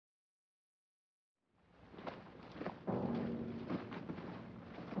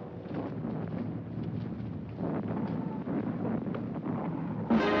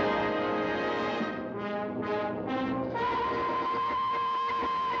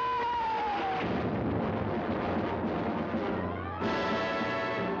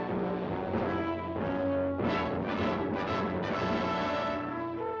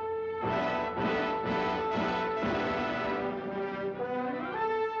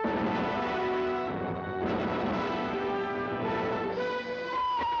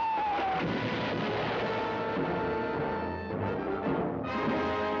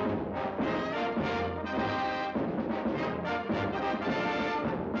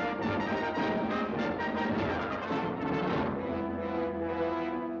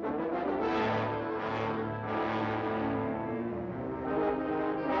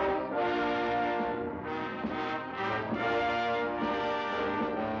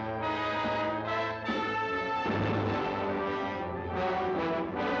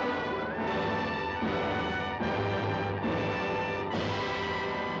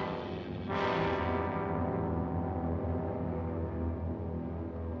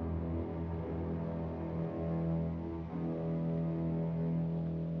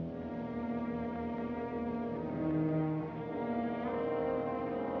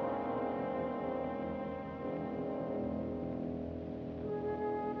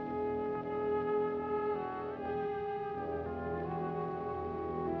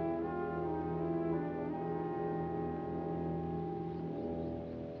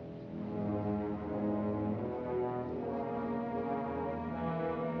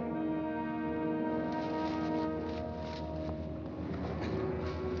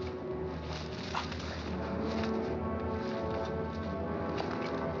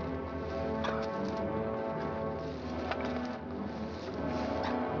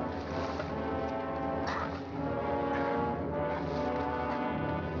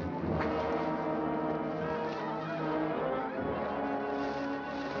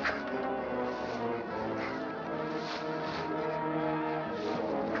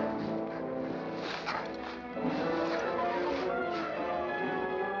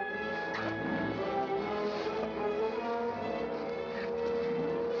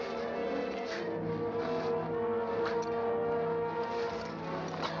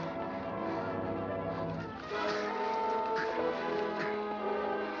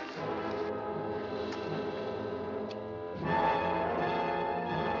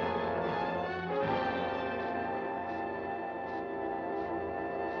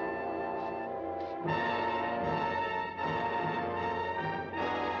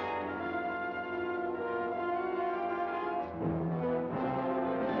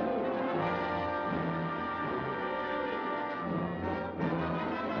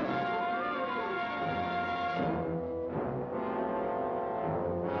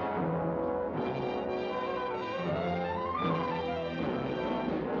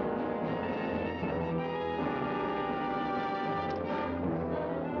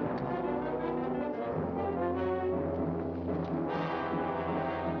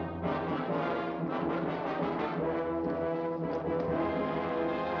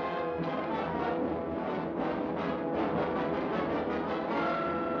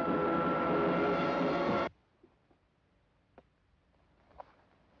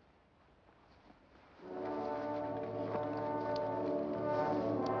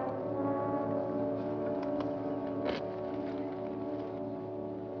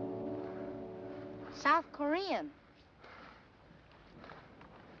South Korean.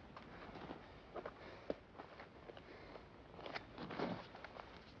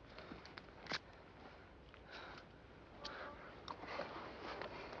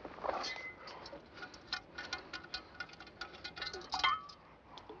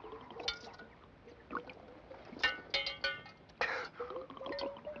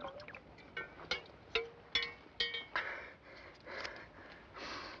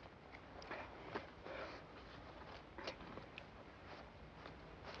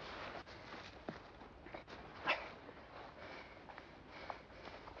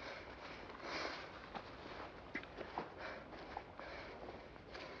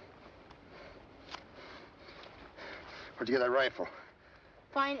 Where'd you get that rifle?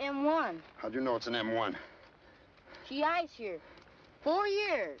 Fine M1. How'd you know it's an M1? GI's here. 4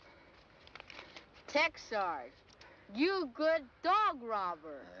 years. Tech Sarge. You good dog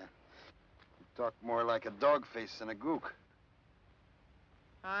robber. Yeah. You talk more like a dog face than a gook.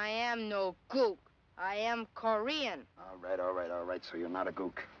 I am no gook. I am Korean. All right, so you're not a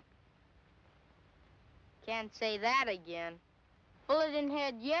gook. Can't say that again. Bullet in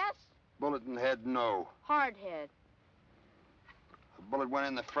head, yes? Bullet in head, no. Hard head. The bullet went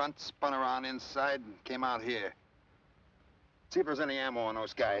in the front, spun around inside, and came out here. See if there's any ammo on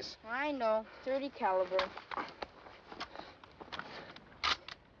those guys. I know. 30 caliber.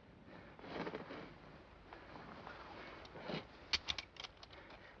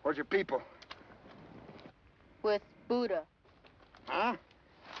 Where's your people? With Buddha. Huh?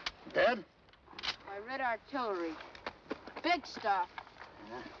 Dead? I read artillery. Big stuff.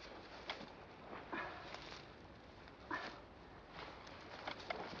 Yeah.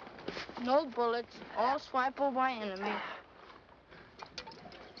 No bullets. All swipeable by enemy.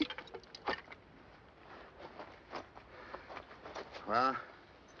 Well,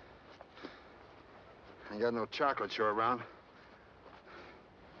 I got no chocolate show around.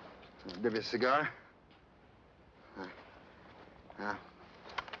 I'll give you a cigar. Yeah.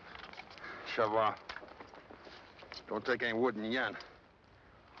 Shove off. Don't take any wood in yan.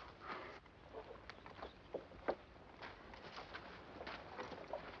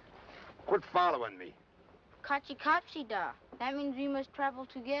 Quit following me. Kachi-kapsi-da. That means we must travel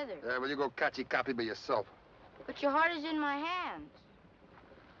together. Yeah, well, you go catchy-copy by yourself. But your heart is in my hands.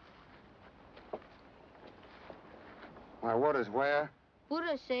 My word is where?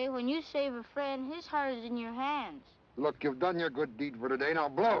 Buddha say when you save a friend, his heart is in your hands. Look, you've done your good deed for today. Now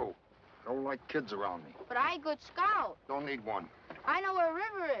blow. Don't like kids around me. But I good scout. Don't need one. I know where a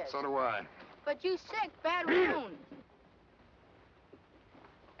river is. So do I. But you sick, bad wound.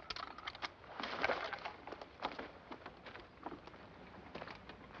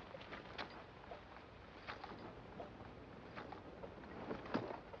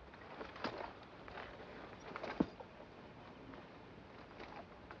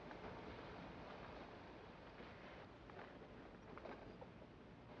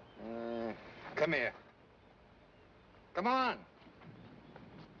 Come here. Come on.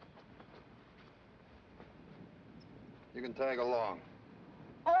 You can tag along.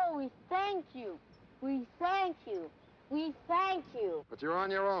 Oh, we thank you. We thank you. We thank you. But you're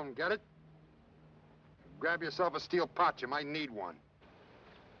on your own, get it? Grab yourself a steel pot. You might need one.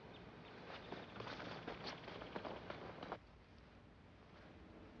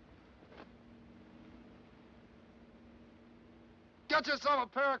 Get yourself a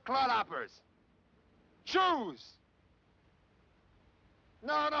pair of clodhoppers. Shoes!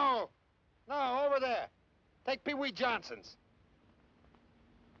 No, over there. Take Pee Wee Johnson's.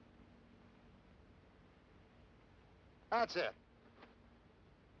 That's it.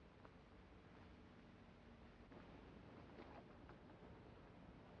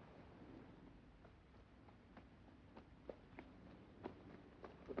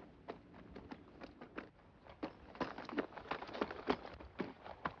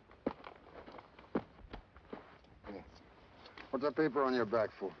 What's that paper on your back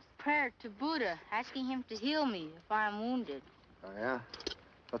for? Prayer to Buddha, asking him to heal me if I am wounded. Oh, yeah?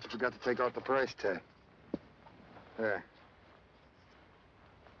 Thought you forgot to take out the price tag. There.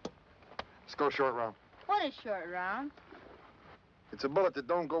 Let's go short round. What is short round? It's a bullet that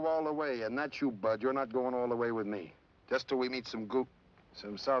don't go all the way, and that's you, Bud. You're not going all the way with me. Just till we meet some gook,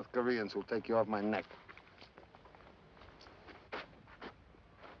 some South Koreans who'll take you off my neck.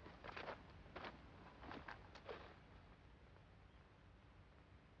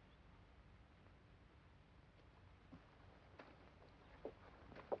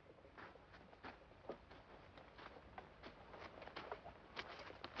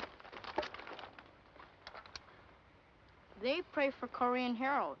 They pray for Korean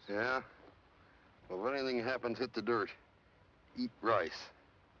heroes. Yeah? Well, if anything happens, hit the dirt. Eat rice.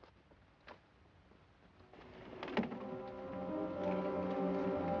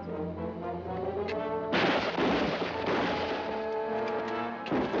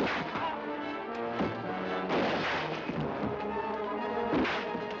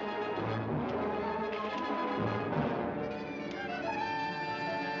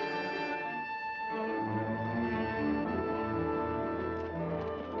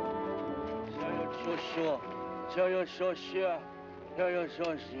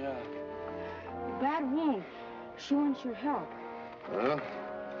 Bad wound. She wants your help. Huh?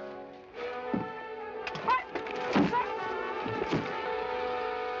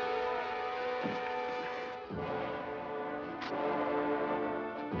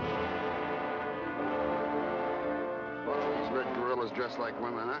 These red gorillas dress like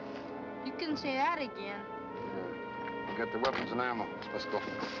women, huh? You can say that again. We got the weapons and ammo. Let's go.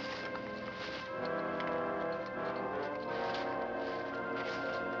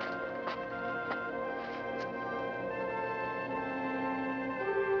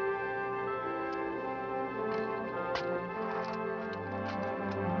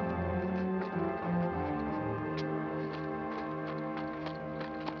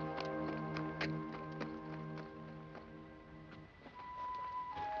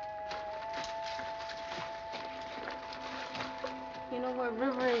 You know where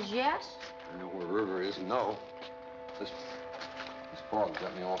River is, yes? I know where River is, no. This fog's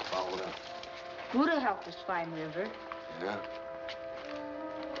got me all fouled up. Buddha helped us find River. Yeah?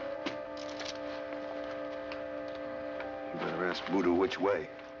 You better ask Buddha which way.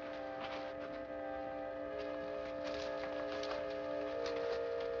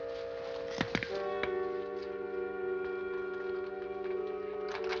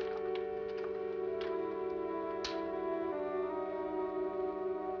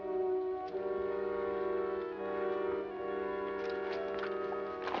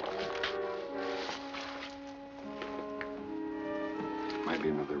 Might be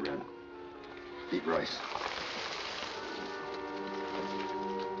another red. Eat rice.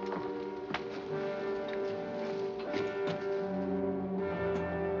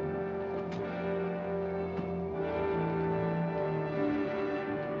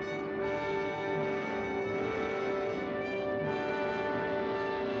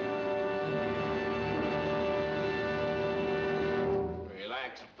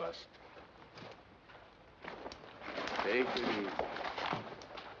 Relax, Bust. Take it easy.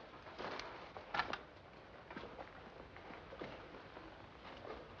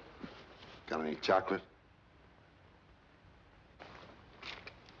 Got any chocolate?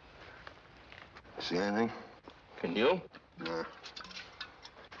 See anything? Can you? Nah.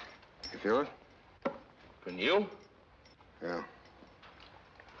 You feel it? Can you? Yeah.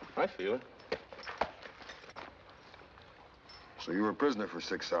 I feel it. So you were a prisoner for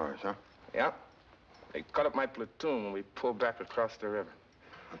 6 hours, huh? Yeah. They cut up my platoon when we pulled back across the river.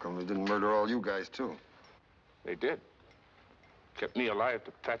 How come they didn't murder all you guys, too? They did. Kept me alive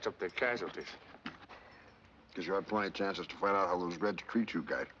to patch up their casualties. Because you had plenty of chances to find out how those Reds treat you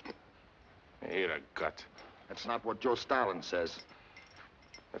guys. They hate a gut. That's not what Joe Stalin says.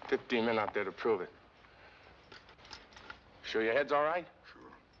 There are 15 men out there to prove it. Sure your head's all right? Sure.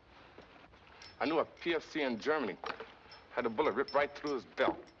 I knew a PFC in Germany. Had a bullet ripped right through his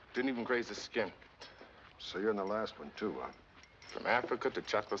belt. Didn't even graze his skin. So you're in the last one, too, huh? From Africa to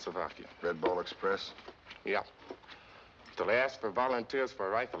Czechoslovakia. Red Ball Express? Yeah. Till they asked for volunteers for a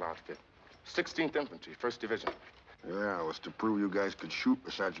rifle outfit. 16th Infantry, 1st Division. Yeah, it was to prove you guys could shoot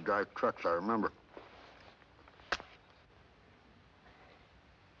besides drive trucks, I remember.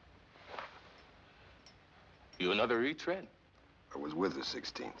 You another retread? I was with the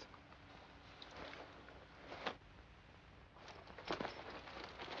 16th.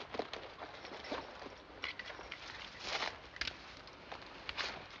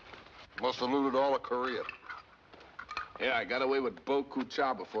 Must have looted all of Korea. Yeah, I got away with Bo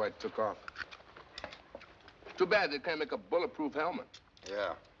Kuchao before I took off. Too bad they can't make a bulletproof helmet.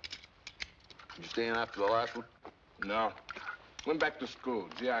 Yeah. You staying after the last one? No. Went back to school,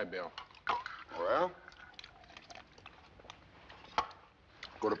 GI Bill. Well?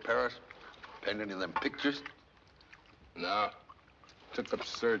 Go to Paris? Paint any of them pictures? No. Took up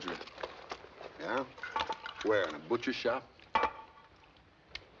surgery. Yeah? Where, in a butcher shop?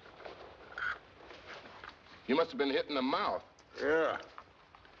 You must have been hit in the mouth. Yeah.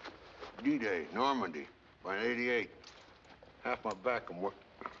 D-Day, Normandy, by an 88. Half my back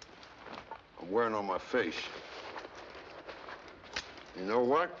I'm wearing on my face. You know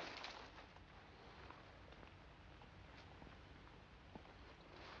what?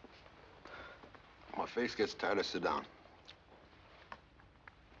 My face gets tired. Sit down.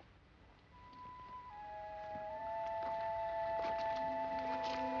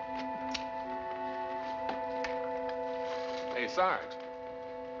 Hey, Sarge.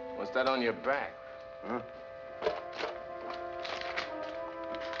 What's that on your back? Huh?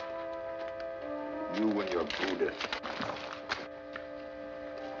 You and your Buddhist.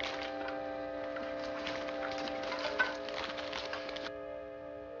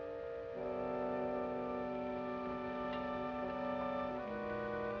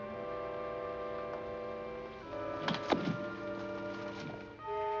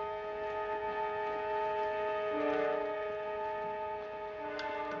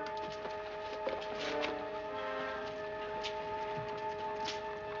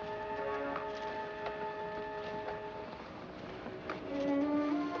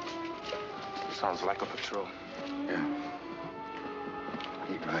 Sounds like a patrol. Yeah.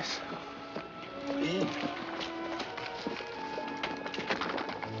 Eat rice. Eat.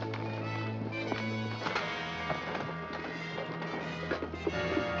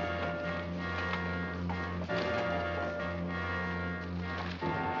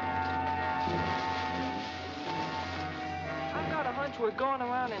 I've got a hunch we're going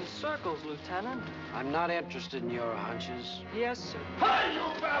around in circles, Lieutenant. I'm not interested in your hunches. Yes, sir. Hey, you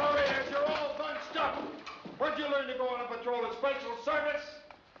ballerinas! You're all bunched up! Where'd you learn to go on a patrol in special service?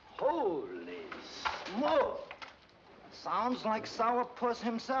 Holy smoke! Sounds like Sourpuss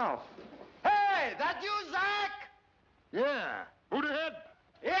himself. Hey, that you, Zack? Yeah. Who the head?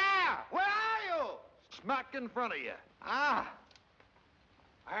 Yeah, where are you? Smack in front of you. Ah,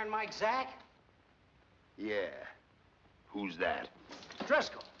 Iron Mike Zack? Yeah. Who's that?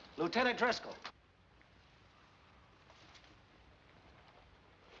 Driscoll, Lieutenant Driscoll.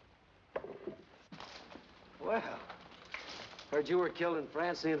 Well, heard you were killed in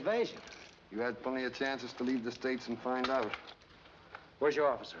France in the invasion. You had plenty of chances to leave the States and find out. Where's your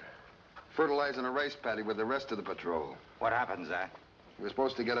officer? Fertilizing a rice paddy with the rest of the patrol. What happened, Zack? We were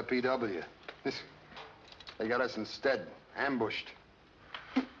supposed to get a PW. They got us instead. Ambushed.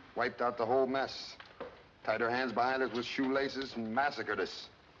 Wiped out the whole mess. Tied our hands behind us with shoelaces and massacred us.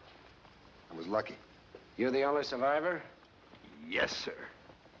 I was lucky. You're the only survivor? Yes, sir.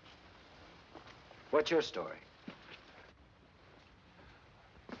 What's your story?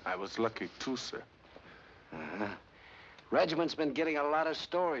 I was lucky too, sir. Uh-huh. Regiment's been getting a lot of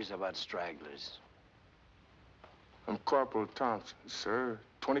stories about stragglers. I'm Corporal Thompson, sir.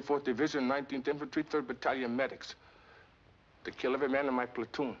 24th Division, 19th Infantry, 3rd Battalion Medics. They kill every man in my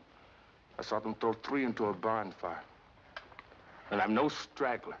platoon. I saw them throw 3 into a bonfire. And I'm no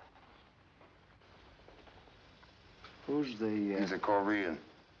straggler. Who's the, He's a Korean.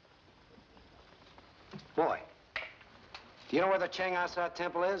 Boy, do you know where the Chiang Asa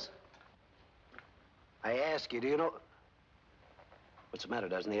temple is? I ask you, do you know... What's the matter?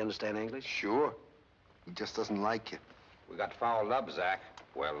 Doesn't he understand English? Sure. He just doesn't like you. We got fouled up, Zack.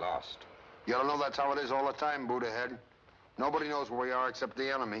 We're lost. You ought to know that's how it is all the time, Buddha head. Nobody knows where we are except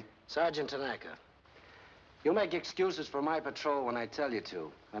the enemy. Sergeant Tanaka, you'll make excuses for my patrol when I tell you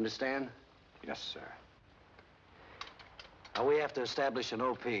to. Understand? Yes, sir. We have to establish an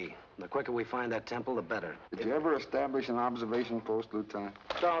OP. The quicker we find that temple, the better. Did you ever establish an observation post, Lieutenant?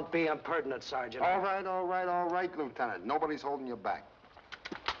 Don't be impertinent, Sergeant. All right, Lieutenant. Nobody's holding you back.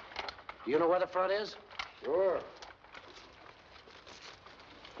 Do you know where the front is? Sure.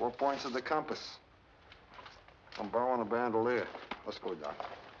 4 points of the compass. I'm borrowing a bandolier. Let's go, Doc.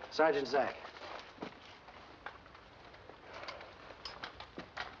 Sergeant Zack.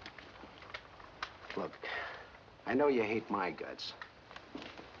 Look, I know you hate my guts,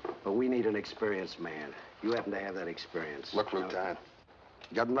 but we need an experienced man. You happen to have that experience. Look, Lieutenant,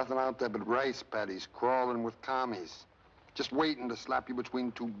 you got nothing out there but rice paddies crawling with commies. Just waiting to slap you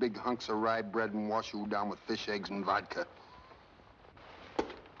between 2 big hunks of rye bread and wash you down with fish eggs and vodka.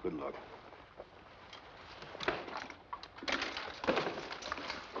 Good luck.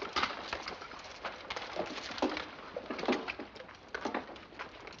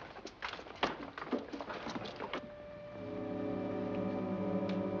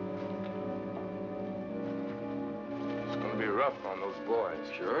 It's gonna be rough on those boys.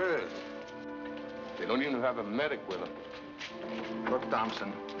 Sure is. They don't even have a medic with them. Look,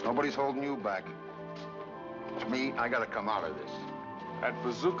 Thompson, nobody's holding you back. It's me. I gotta come out of this. That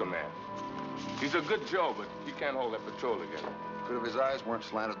bazooka man. He's a good Joe, but he can't hold that patrol together. Could if his eyes weren't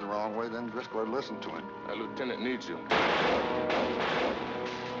slanted the wrong way, then Driscoll would listen to him. That lieutenant needs you.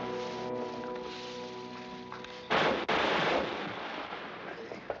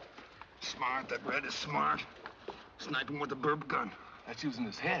 Smart. That red is smart. Sniping with a burp gun. That's using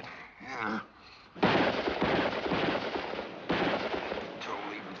his head. Yeah.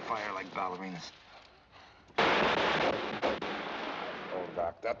 Totally even fire like ballerinas. Oh,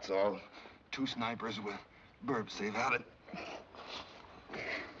 Doc, that's all. 2 snipers with burbs. They've had it.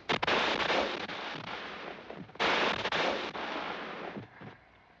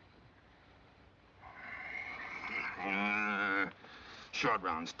 Short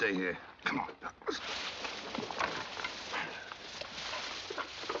round, stay here. Come on, Doc.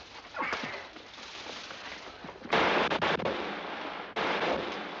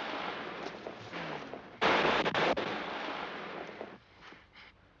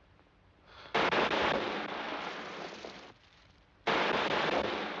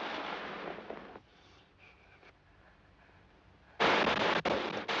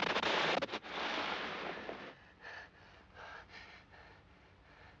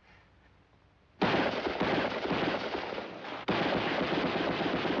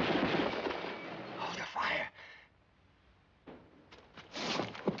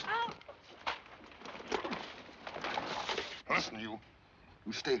 Listen, you.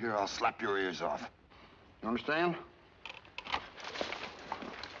 You stay here, I'll slap your ears off. You understand?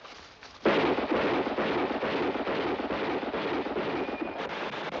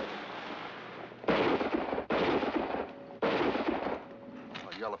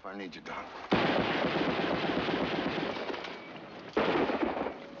 I'll yell if I need you, Doc.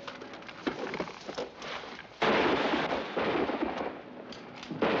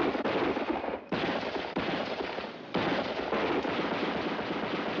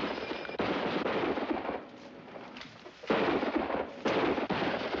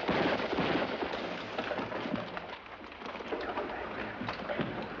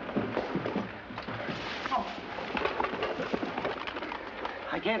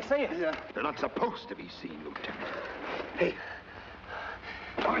 I can't see it. Yeah. They're not supposed to be seen, Lieutenant. Hey.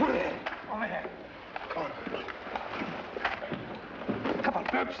 Over there. Over here. Come on. Couple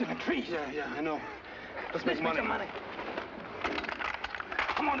burbs in the trees. Yeah, I know. Let's make money.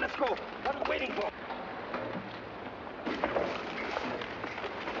 Come on, let's go. What are we waiting for?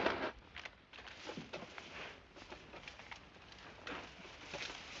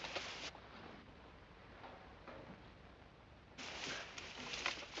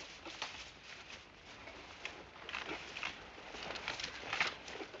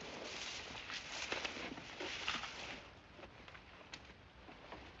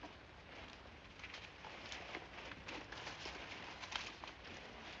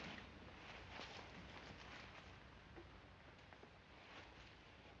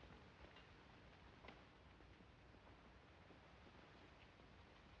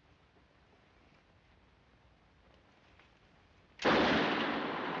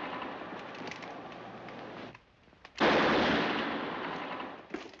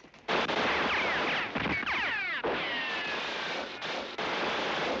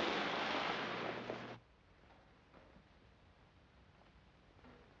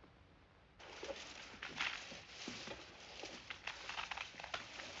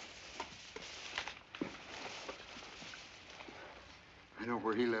 I know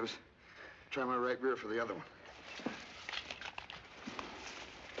where he lives. Try my right rear for the other one.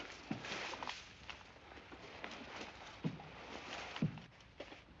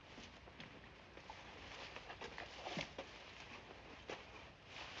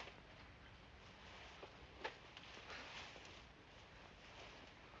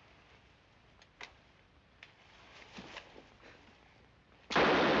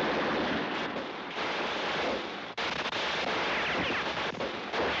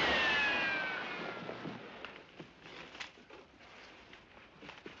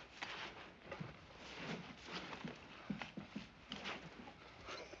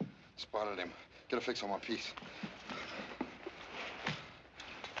 Spotted him. Get a fix on my piece.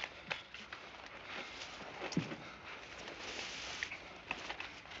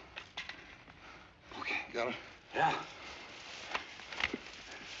 Okay, got it? Yeah.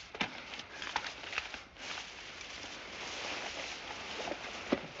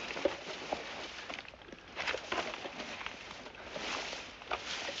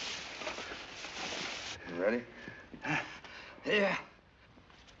 You ready? Yeah.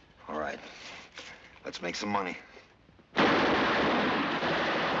 All right. Let's make some money.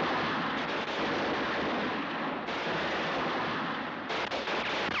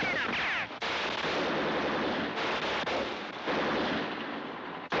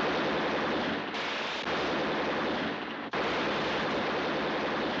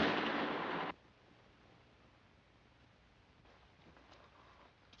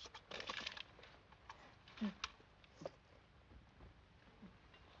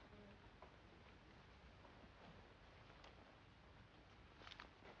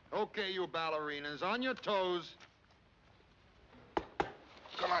 Okay, you ballerinas, on your toes.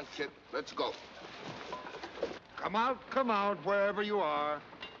 Come on, kid. Let's go. Come out, wherever you are.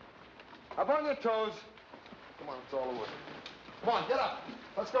 Up on your toes. Come on, it's all over. Come on, get up.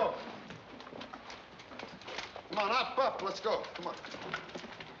 Let's go. Come on, up, let's go. Come on.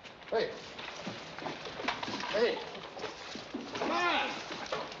 Hey. Hey. Come on.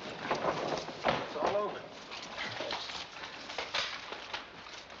 It's all over.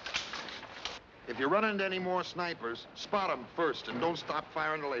 If you run into any more snipers, spot them first and don't stop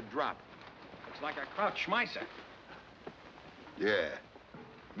firing till they drop. It's like a crouch schmeiser. Yeah.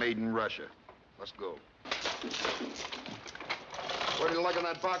 Made in Russia. Let's go. What are you lugging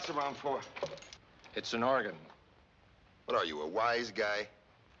that box around for? It's an organ. What are you, a wise guy?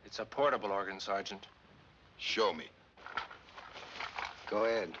 It's a portable organ, Sergeant. Show me. Go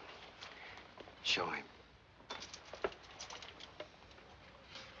ahead. Show him.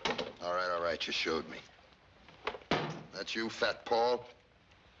 All right, you showed me. That's you, Fat Paul?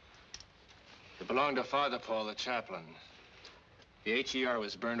 It belonged to Father Paul, the chaplain. The HER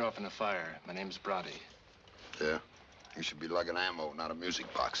was burned off in a fire. My name's Brodie. Yeah? You should be lugging ammo, not a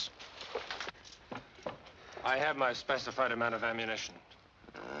music box. I have my specified amount of ammunition.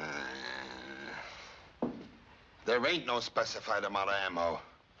 There ain't no specified amount of ammo.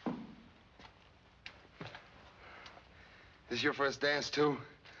 This your first dance, too?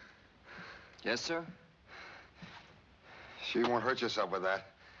 Yes, sir. Sure you won't hurt yourself with that.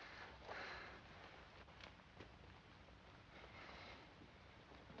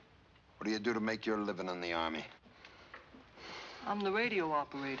 What do you do to make your living in the Army? I'm the radio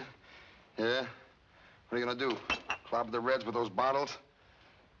operator. Yeah? What are you gonna do? Clobber the Reds with those bottles?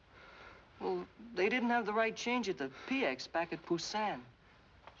 Well, they didn't have the right change at the PX back at Busan.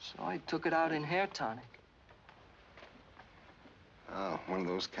 So I took it out in hair tonic. Oh, one of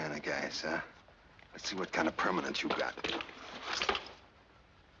those kind of guys, huh? Let's see what kind of permanence you got.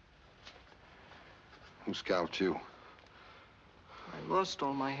 Who scalped you? I lost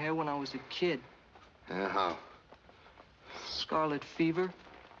all my hair when I was a kid. Yeah, how? Scarlet fever.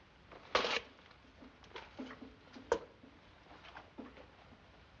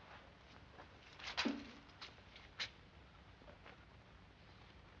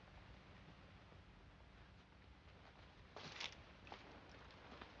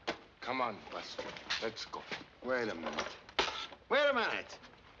 Come on, Buster. Let's go. Wait a minute. Wait a minute!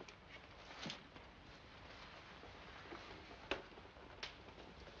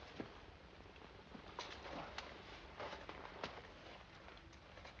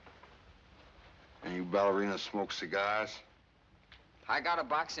 And you ballerinas smoke cigars? I got a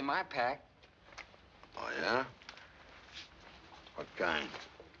box in my pack. Oh, yeah? What kind?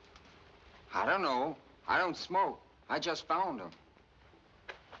 I don't know. I don't smoke. I just found them.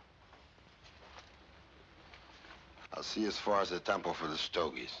 I'll see you as far as the temple for the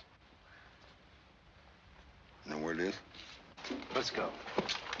stogies. Know where it is? Let's go.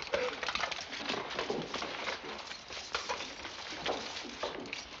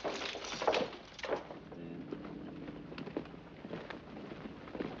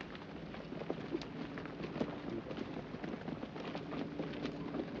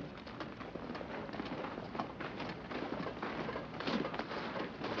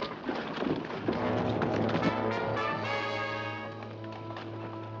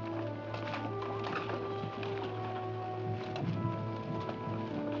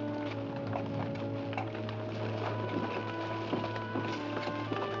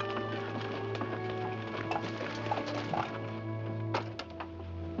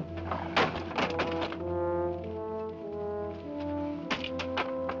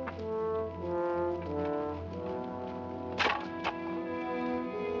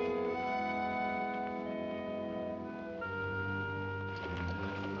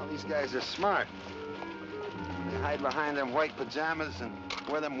 These guys are smart. They hide behind them white pajamas and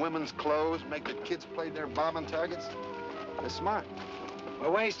wear them women's clothes, make the kids play their bombing targets. They're smart.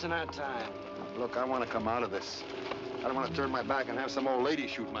 We're wasting our time. Look, I want to come out of this. I don't want to turn my back and have some old lady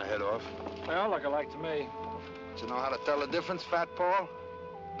shoot my head off. They all look alike to me. Do you know how to tell the difference, Fat Paul?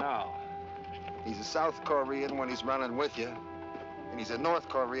 No. He's a South Korean when he's running with you, and he's a North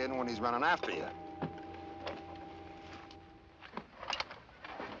Korean when he's running after you.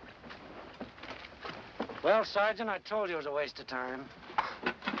 Well, Sergeant, I told you it was a waste of time.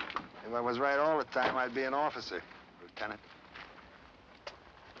 If I was right all the time, I'd be an officer, Lieutenant.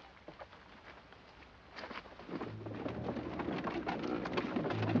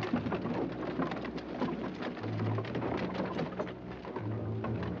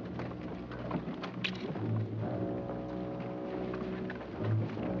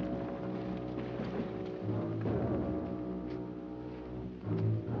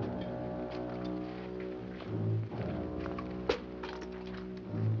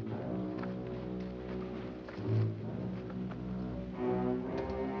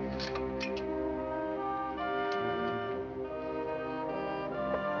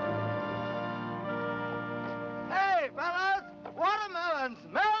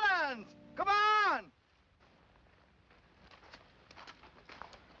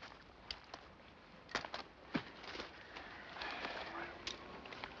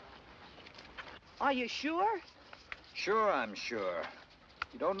 Are you sure? Sure, I'm sure.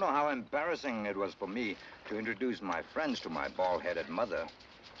 You don't know how embarrassing it was for me to introduce my friends to my bald-headed mother.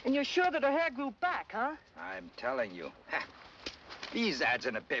 And you're sure that her hair grew back, huh? I'm telling you. These ads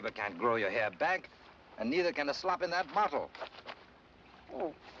in the paper can't grow your hair back, and neither can a slop in that bottle.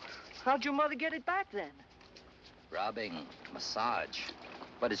 Oh, how'd your mother get it back then? Rubbing, massage.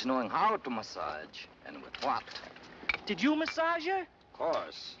 But it's knowing how to massage, and with what. Did you massage her? Of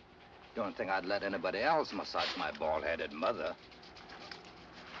course. Don't think I'd let anybody else massage my bald-headed mother.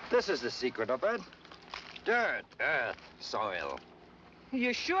 This is the secret of it. Dirt, earth, soil.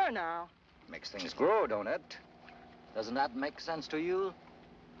 You're sure now? Makes things grow, don't it? Doesn't that make sense to you?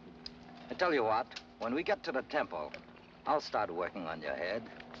 I tell you what, when we get to the temple, I'll start working on your head.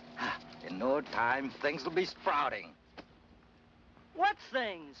 In no time, things will be sprouting. What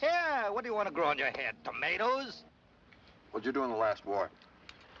things? Yeah, what do you want to grow on your head? Tomatoes? What'd you do in the last war?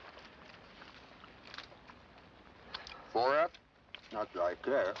 4F? Not that I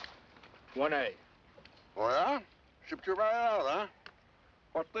care. 1A. Oh, yeah? Shipped you right out, huh?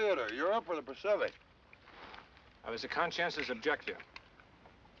 What theater, Europe or the Pacific? I was a conscientious objector.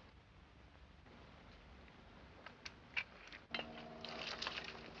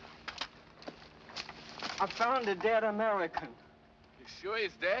 I found a dead American. You sure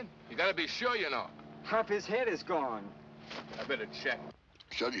he's dead? You gotta be sure, you know. Half his head is gone. I better check.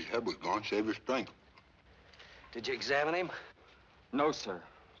 Said his head was gone, save his strength. Did you examine him? No, sir.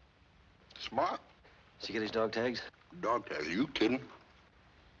 Smart. Did you get his dog tags? Dog tag, are you kidding?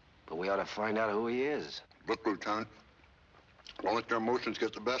 But we ought to find out who he is. Look, Lieutenant, don't let their emotions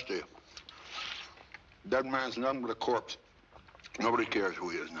get the best of you. Dead man's nothing but a corpse. Nobody cares who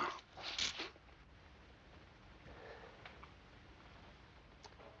he is now.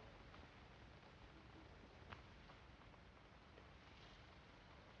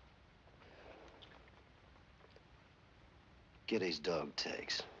 Get his dog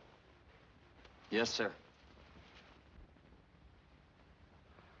tags. Yes, sir.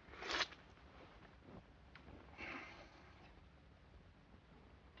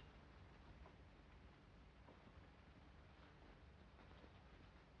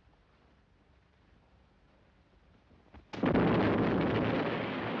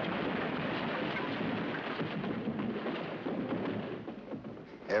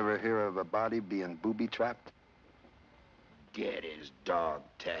 Ever hear of a body being booby-trapped? Get his dog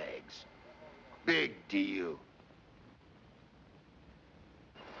tags. Big deal.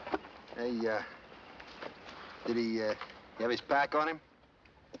 Hey, did he have his pack on him?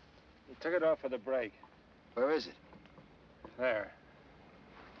 He took it off for the break. Where is it? There.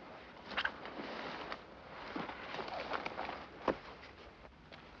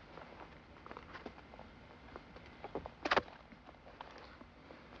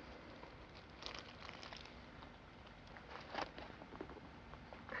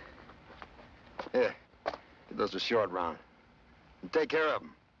 Here, get those a short round. And take care of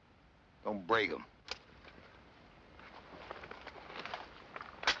them. Don't break them.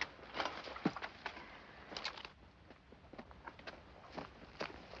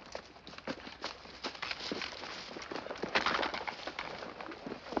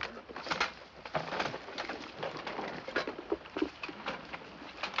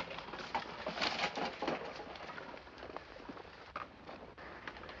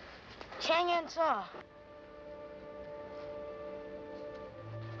 Chang and Saw.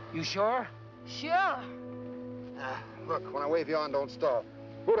 You sure? Sure. Look, when I wave you on, don't stall.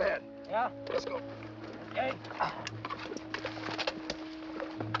 Move ahead. Yeah? Let's go. Hey.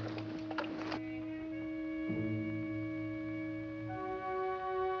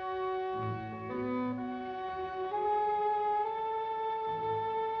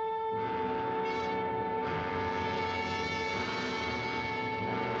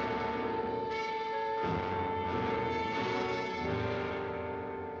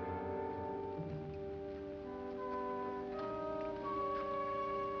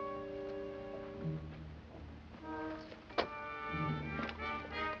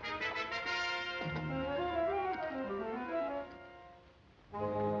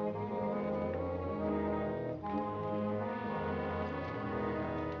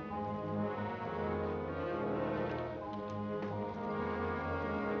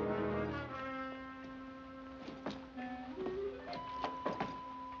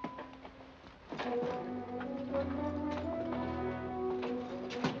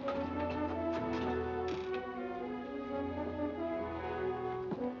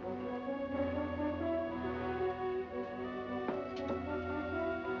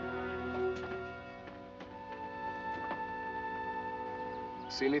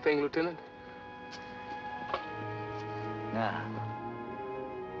 See anything, Lieutenant?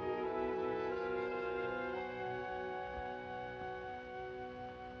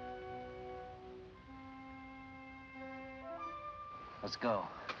 Let's go.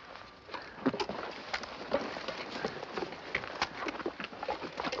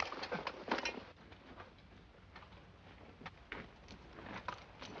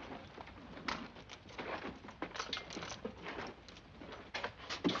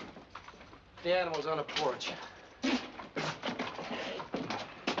 The animal's on the porch.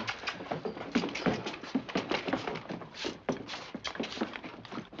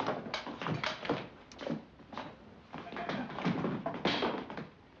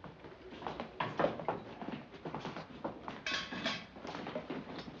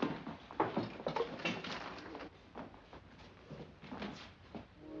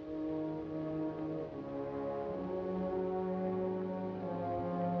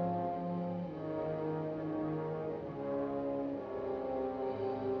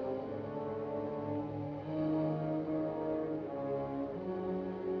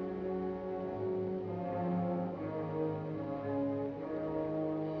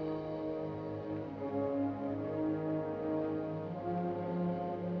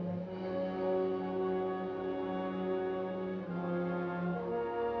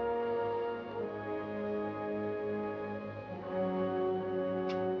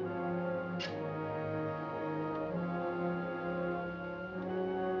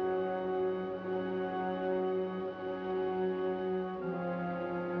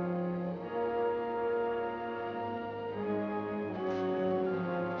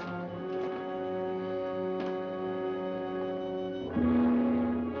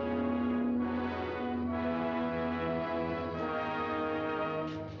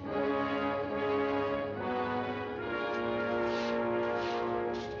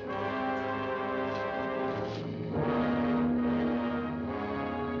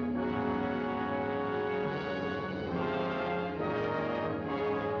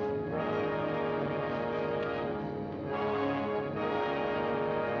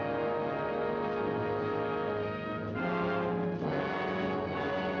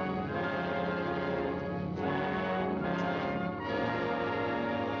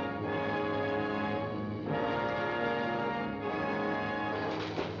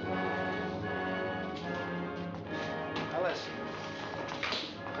 Now listen,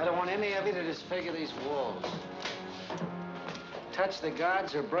 I don't want any of you to disfigure these walls. Touch the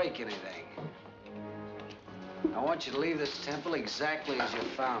gods or break anything. I want you to leave this temple exactly as you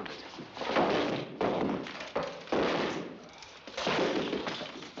found it.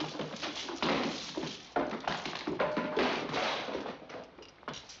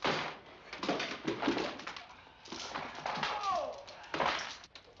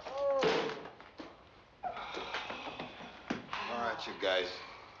 All right, you guys.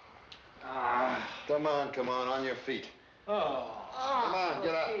 Come on your feet. Oh. Come on,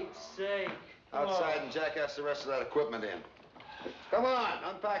 get up. For Pete's sake. Outside and jackass the rest of that equipment in. Come on,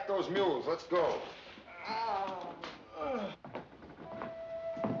 unpack those mules. Let's go.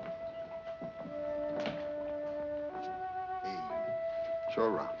 Hey, show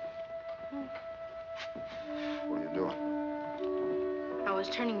around. What are you doing? I was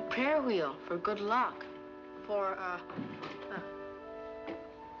turning prayer wheel for good luck. For,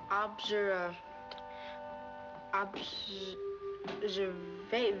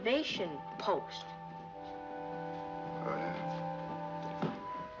 observation post. Oh, yeah.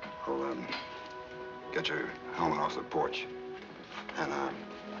 Well, get your helmet off the porch. And,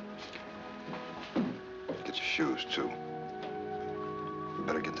 get your shoes, too. You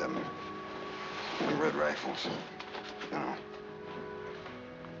better get them red rifles. You know.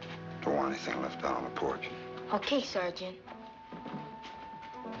 Don't want anything left out on the porch. Okay, Sergeant.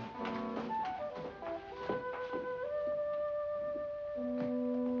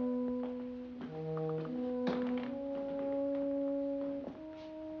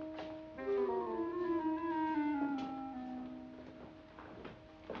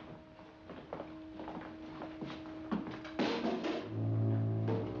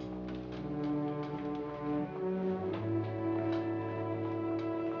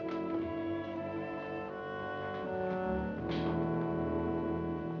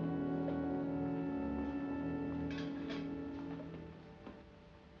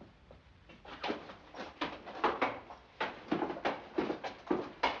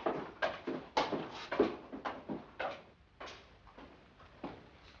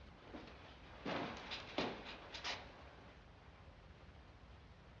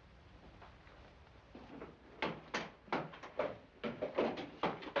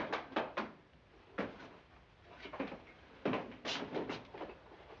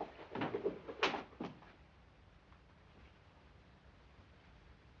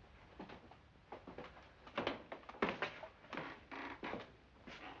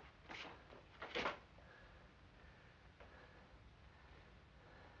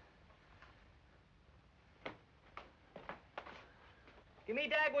 Give me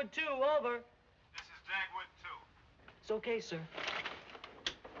Dagwood 2, over. This is Dagwood 2. It's okay, sir.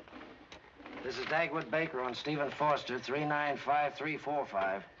 This is Dagwood Baker on Stephen Foster,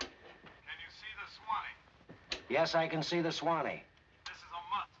 395345. Can you see the Swanee? Yes, I can see the Swanee. This is a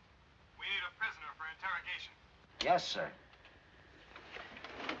must. We need a prisoner for interrogation. Yes, sir.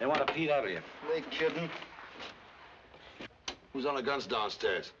 They want a PW. They kidding? Who's on the guns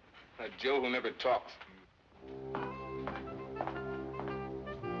downstairs? Joe who never talks.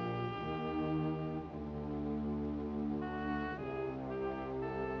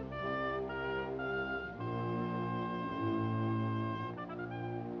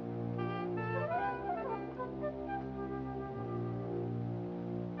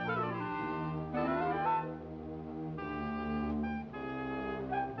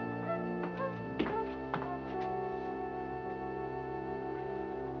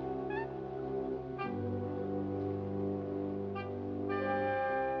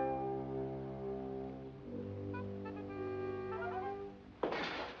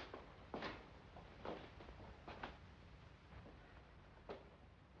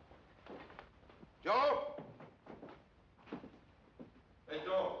 Joe? Hey,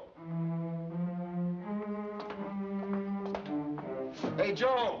 Joe. Hey,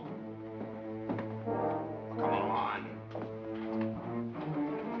 Joe! Come on.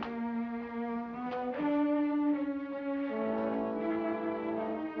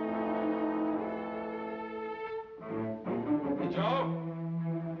 Hey, Joe?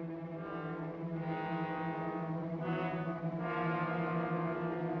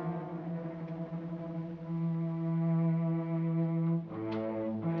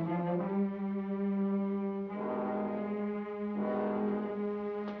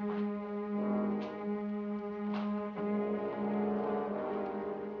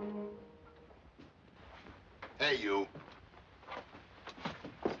 Hey, you.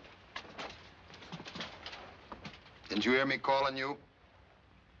 Didn't you hear me calling you?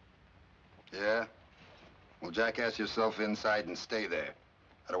 Yeah? Well, jackass yourself inside and stay there.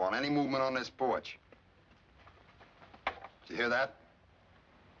 I don't want any movement on this porch. Did you hear that?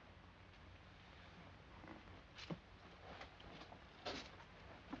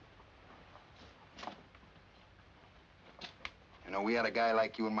 You know, we had a guy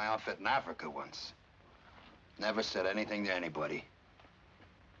like you in my outfit in Africa once. Never said anything to anybody.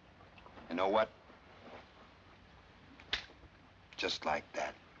 You know what? Just like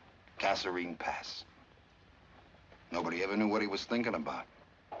that. Kasserine Pass. Nobody ever knew what he was thinking about.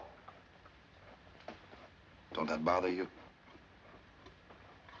 Don't that bother you?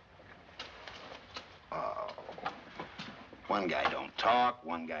 Oh. One guy don't talk,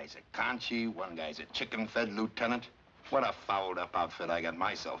 one guy's a conchi, one guy's a chicken-fed lieutenant. What a fouled-up outfit I got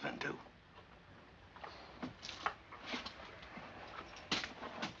myself into.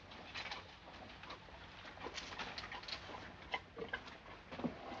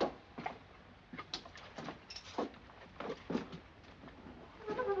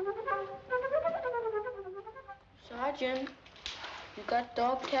 Sergeant, you got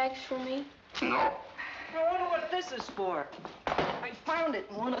dog tags for me? No. I wonder what this is for. I found it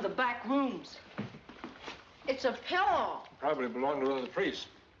in one of the back rooms. It's a pillow. Probably belonged to one of the priests.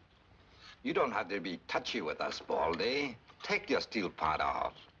 You don't have to be touchy with us, Baldy. Take your steel pot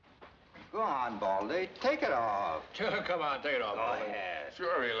off. Go on, Baldy. Take it off. Sure, come on, take it off. Go Baldy. ahead.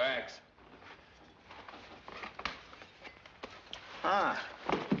 Sure, relax. Ah.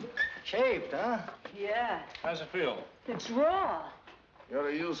 Shaved, huh? Yeah, How's it feel? it's raw. You ought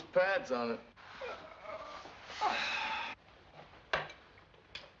to use pads on it.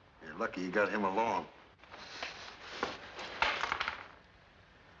 You're lucky you got him along.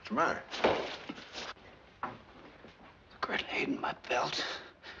 What's the matter? A grenade in my belt.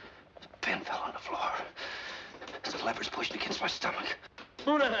 The pin fell on the floor. As the lever's pushed against my stomach.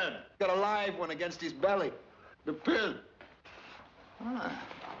 Hutton! Got a live one against his belly. The pin. Ah.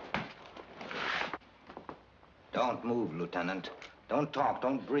 Don't move, Lieutenant. Don't talk,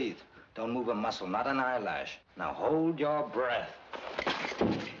 don't breathe. Don't move a muscle, not an eyelash. Now hold your breath.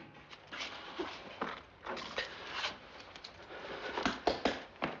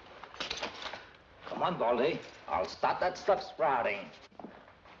 Come on, Baldy. I'll stop that stuff sprouting.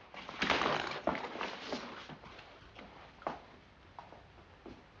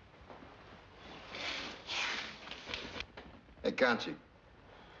 Hey, Conchi.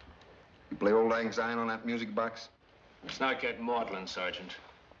 You play Old Lang Syne on that music box? It's not getting maudlin, Sergeant.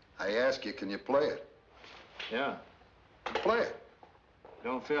 I ask you, can you play it? Yeah, Play it.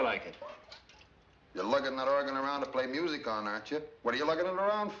 don't feel like it. You're lugging that organ around to play music on, aren't you? What are you lugging it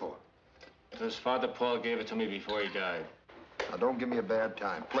around for? Because Father Paul gave it to me before he died. Now, don't give me a bad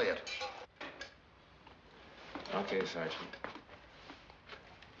time. Play it. Okay, Sergeant.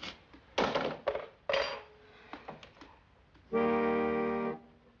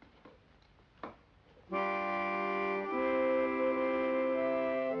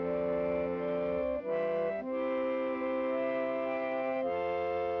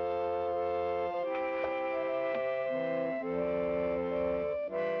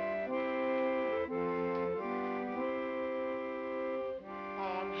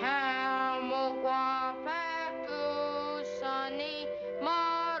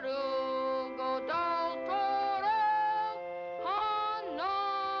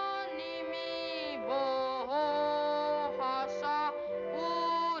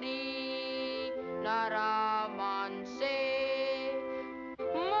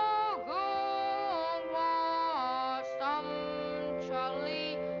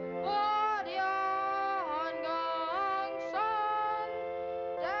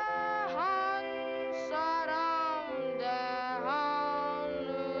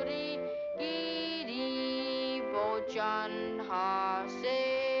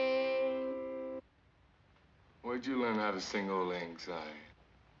 Where'd you learn how to sing Old Lang Syne?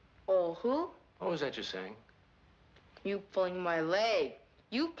 Oh, who? What was that you sang? You pulling my leg.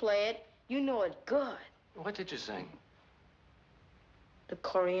 You play it. You know it good. What did you sing? The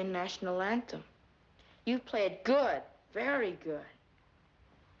Korean national anthem. You play it good. Very good.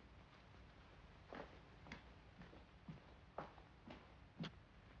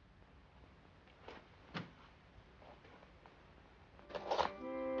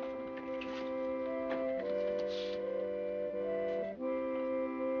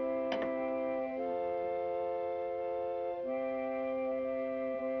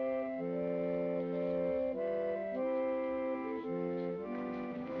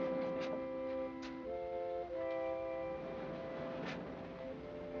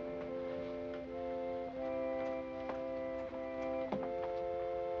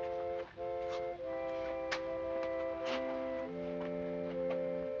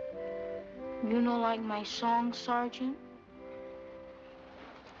 You know, like my song, Sergeant?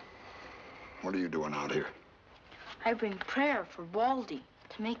 What are you doing out here? I bring prayer for Baldy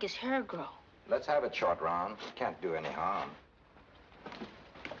to make his hair grow. Let's have it short, Ron. Can't do any harm.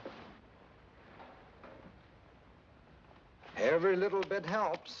 Every little bit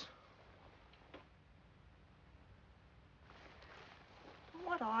helps.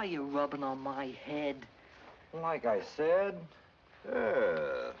 What are you rubbing on my head? Like I said,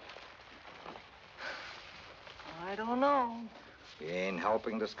 I don't know. you ain't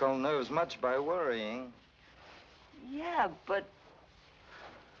helping the skull nerves much by worrying. Yeah, but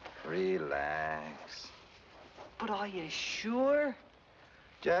Relax. are you sure?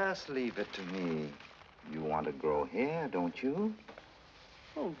 Just leave it to me. You want to grow hair, don't you?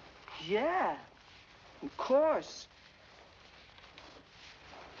 Oh, yeah. Of course.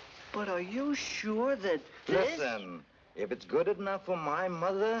 But are you sure that this... Listen, if it's good enough for my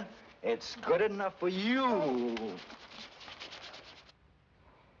mother, it's good enough for you.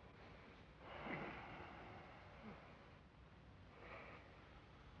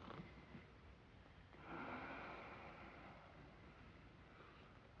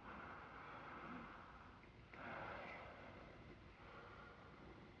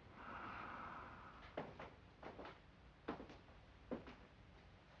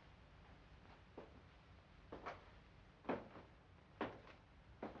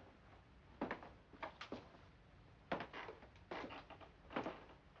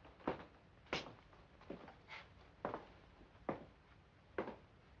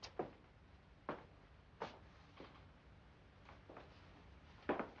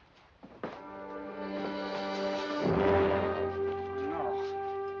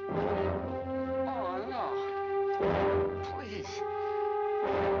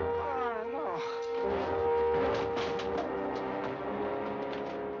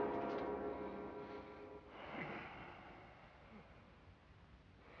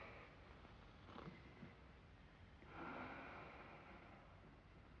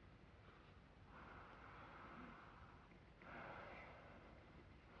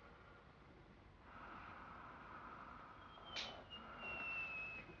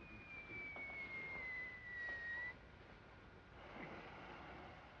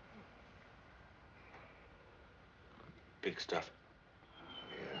 Big stuff.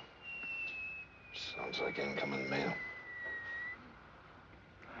 Yeah. Sounds like incoming mail.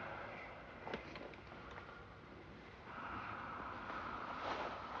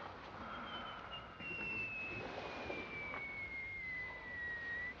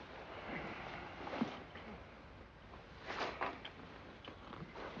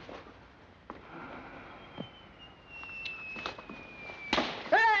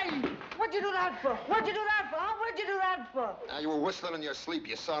 you do that for? What'd you do that for, huh? What'd you do that for? Now, you were whistling in your sleep.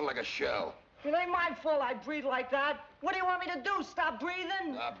 You sound like a shell. It ain't my fault I breathe like that. What do you want me to do, stop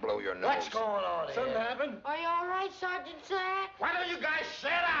breathing? Blow your nose. What's going on here? Something happened? Are you all right, Sergeant Zack? Why don't you guys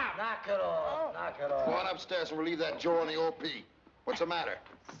shut up? Knock it off. Knock it off. Go on upstairs and relieve that Joe on the OP. What's the matter?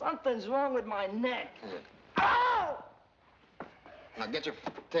 Something's wrong with my neck. Yeah. Ow! Now, get your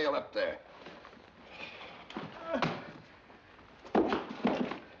tail up there.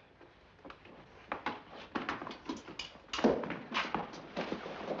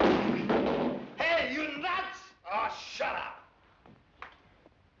 Hey, you nuts! Oh, shut up.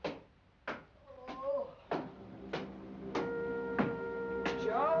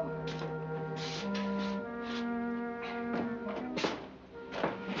 Joe?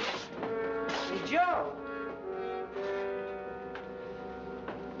 Hey, Joe.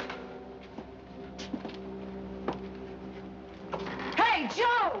 Hey,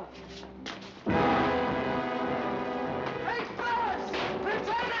 Joe! Hey, fellas!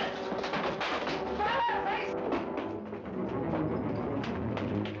 Lieutenant! Fellas, hey!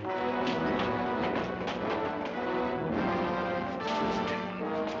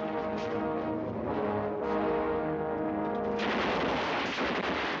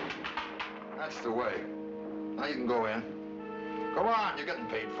 That's the way. Now you can go in. Come on, you're getting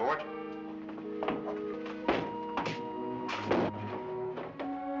paid for it.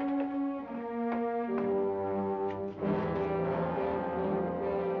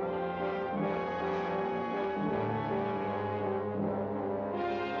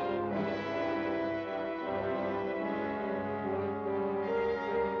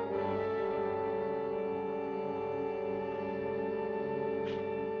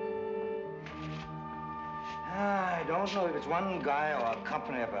 I don't know if it's one guy or a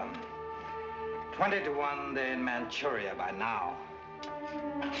company of them. 20 to 1, they're in Manchuria by now.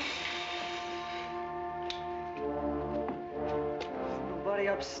 Nobody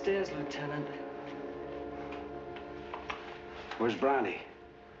upstairs, Lieutenant. Where's Brodie?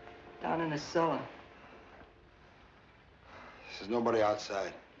 Down in the cellar. There's nobody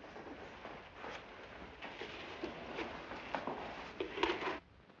outside.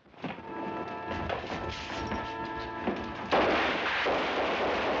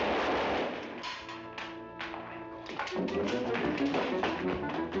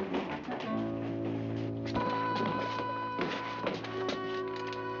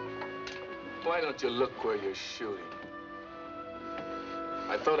 Why don't you look where you're shooting?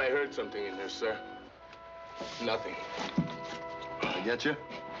 I thought I heard something in there, sir. Nothing. I get you?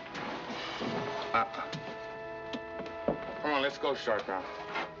 Come on, let's go, Shark now.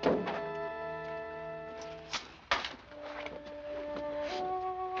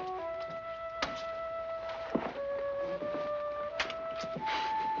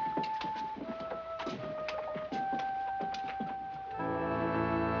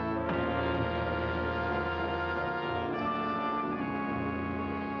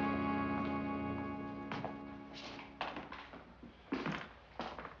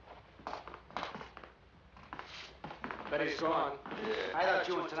 But he's gone. Yeah. I thought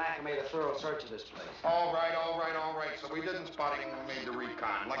you and Tanaka made a thorough search of this place. All right. So we didn't spot him when we made the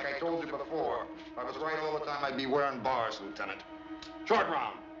recon. Like I told you before, if I was right all the time, I'd be wearing bars, Lieutenant. Short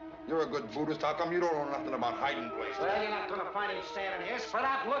round. You're a good Buddhist. How come you don't know nothing about hiding places? Well, you're not going to find him standing here. Spread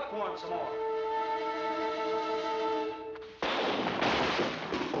out and look for him some more.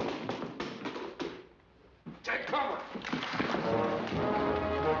 Take cover.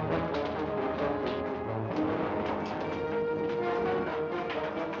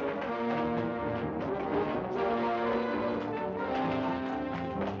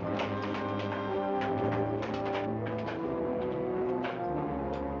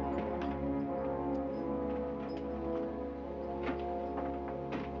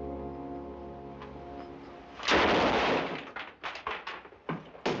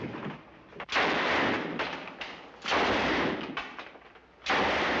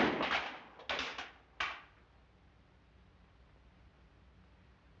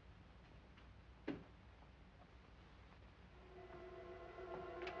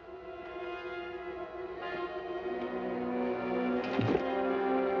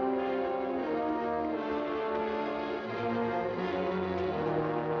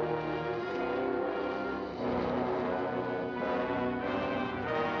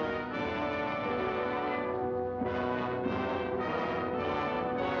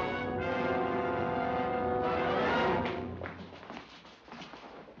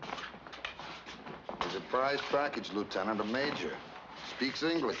 Prize package, Lieutenant. A major. Speaks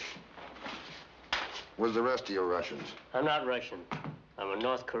English. Where's the rest of your Russians? I'm not Russian. I'm a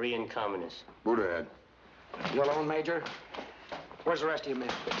North Korean communist. Buddha head. You alone, Major? Where's the rest of your men?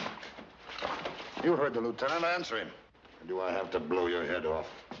 You heard the lieutenant. Answer him. Or do I have to blow your head off?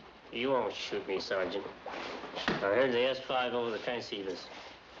 You won't shoot me, Sergeant. I heard the S5 over the transceivers.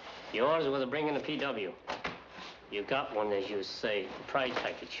 The orders were to bring in a PW. You got one, as you say, a prize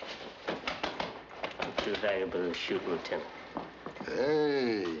package. I'm too valuable to shoot, Lieutenant.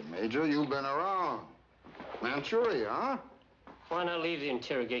 Hey, Major, you've been around. Manchuria, huh? Why not leave the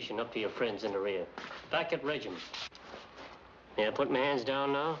interrogation up to your friends in the rear? Back at regiment. May I put my hands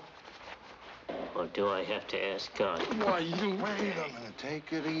down now? Or do I have to ask God? Why, you... Wait a minute.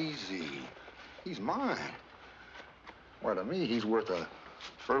 Take it easy. He's mine. Well, to me, he's worth a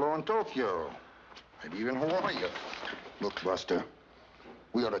furlough in Tokyo. Maybe even Hawaii. Look, Buster,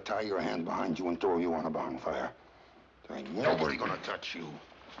 we ought to tie your hand behind you and throw you on a bonfire. There ain't nobody gonna touch you.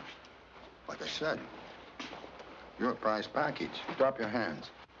 Like I said, you're a prize package. Drop your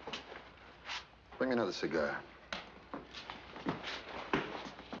hands. Bring me another cigar.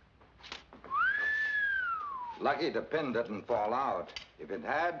 Lucky the pin didn't fall out. If it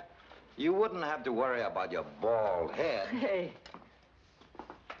had, you wouldn't have to worry about your bald head. Hey.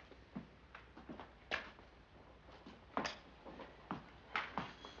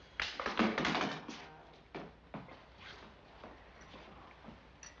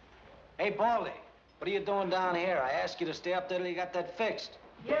 Hey, Baldy, what are you doing down here? I asked you to stay up there till you got that fixed.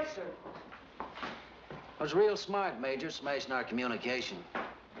 Yes, sir. I was real smart, Major, smashing our communication.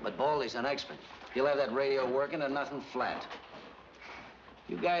 But Baldy's an expert. He'll have that radio working and nothing flat.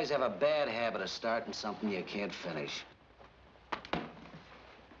 You guys have a bad habit of starting something you can't finish.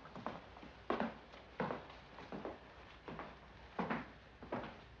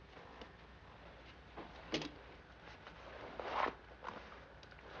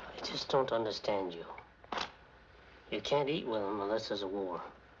 I just don't understand you. You can't eat with them unless there's a war.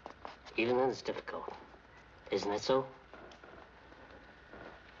 Even then, it's difficult. Isn't that so?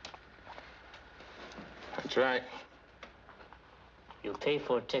 That's right. You pay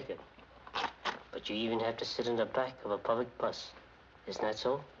for a ticket, but you even have to sit in the back of a public bus. Isn't that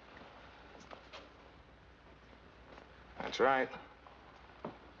so? That's right.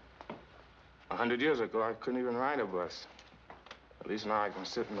 100 years ago, I couldn't even ride a bus. At least now I can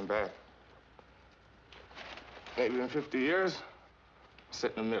sit in the back. Maybe in 50 years,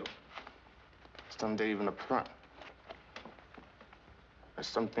 sit in the middle. Someday even up front. There's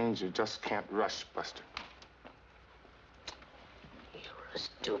some things you just can't rush, Buster. You're a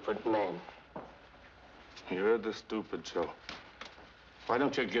stupid man. You're the stupid, Joe. Why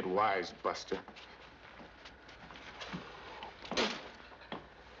don't you get wise, Buster?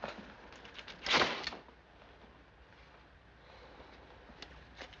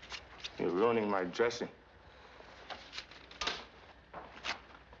 You're ruining my dressing.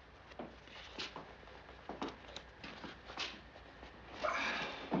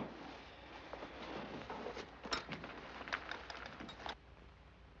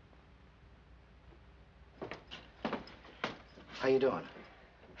 How you doing?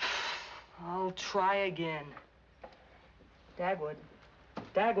 I'll try again. Dagwood.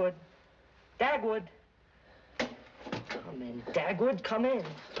 Dagwood. Dagwood. Come in, Dagwood, come in.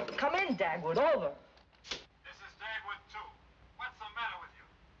 Come in, Dagwood, over. This is Dagwood 2. What's the matter with you?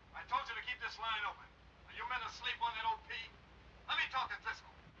 I told you to keep this line open. Are you men asleep on that old pea? Let me talk to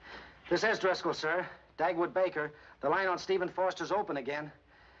Driscoll. This is Driscoll, sir. Dagwood Baker. The line on Stephen Foster's open again.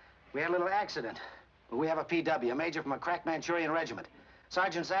 We had a little accident. But we have a PW, a major from a crack Manchurian regiment.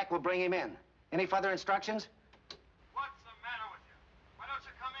 Sergeant Zack will bring him in. Any further instructions? What's the matter with you? Why don't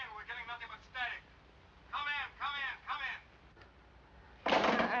you come in? We're getting nothing but static. Come in, come in, come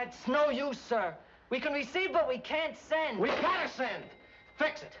in. It's no use, sir. We can receive, but we can't send. We gotta send.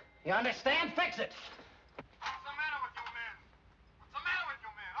 Fix it. You understand? Fix it. What's the matter with you men? What's the matter with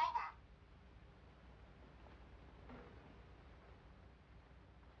you men? Over.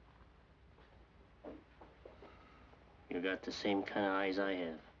 You got the same kind of eyes I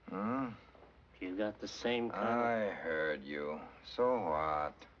have. Hmm? You got the same kind I heard you. So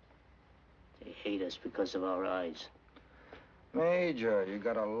what? They hate us because of our eyes. Major, you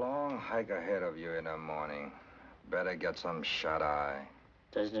got a long hike ahead of you in the morning. Better get some shut-eye.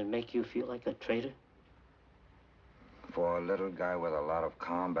 Doesn't it make you feel like a traitor? For a little guy with a lot of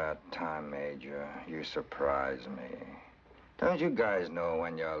combat time, Major, you surprise me. Don't you guys know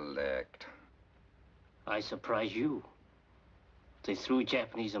when you're licked? I surprise you. They threw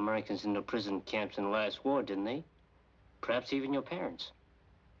Japanese Americans into prison camps in the last war, didn't they? Perhaps even your parents.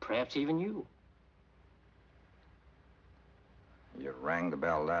 Perhaps even you. You rang the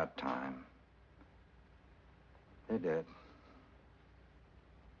bell that time. They did.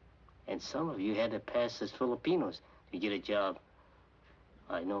 And some of you had to pass as Filipinos to get a job.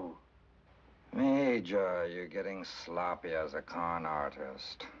 I know. Major, you're getting sloppy as a con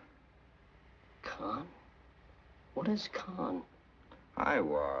artist. Con? What is con? I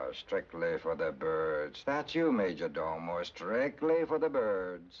was, strictly for the birds. That's you, Major Domo, strictly for the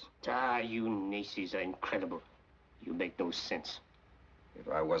birds. Ah, you Nazis are incredible. You make no sense. If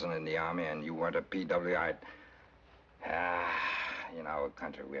I wasn't in the army and you weren't a PW, I'd... in our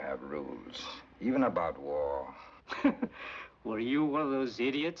country, we have rules, even about war. Were you one of those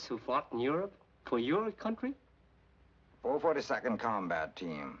idiots who fought in Europe for your country? 442nd Combat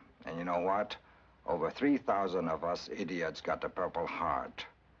Team. And you know what? Over 3,000 of us idiots got the Purple Heart.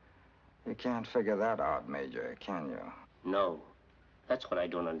 You can't figure that out, Major, can you? No. That's what I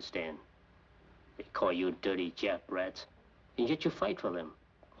don't understand. They call you dirty Jap rats, and yet you fight for them.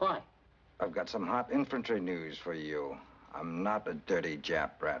 Why? I've got some hot infantry news for you. I'm not a dirty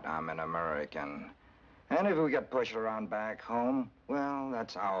Jap rat. I'm an American. And if we get pushed around back home, well,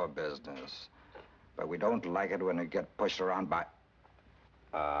 that's our business. But we don't like it when we get pushed around by...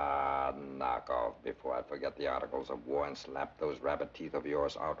 knock off before I forget the articles of war and slap those rabbit teeth of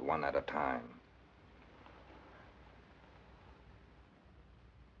yours out one at a time.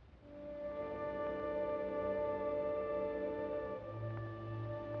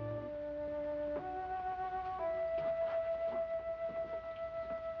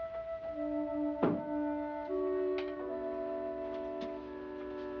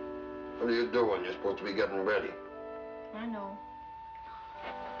 What do you do when you're supposed to be getting ready? I know.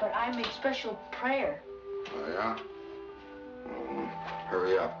 But I make special prayer. Oh, yeah?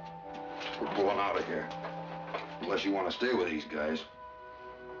 Hurry up. We're pulling out of here. Unless you want to stay with these guys.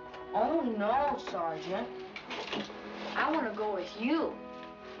 Oh, no, Sergeant. I want to go with you.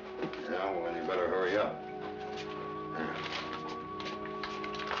 Yeah, well, then you better hurry up.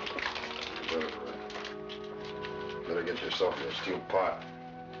 Here. Better get yourself your steel pot.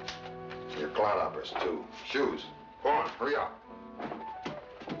 Your clodhoppers, too. Shoes. Go on, hurry up.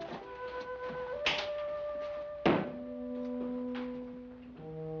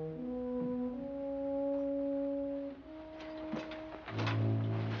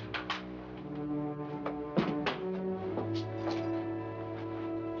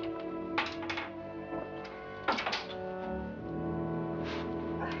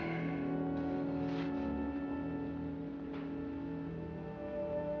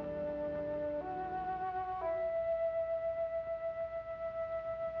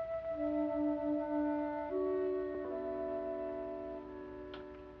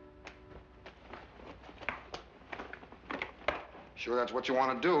 Sure that's what you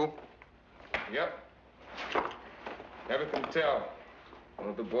want to do? Yep. Never can tell. One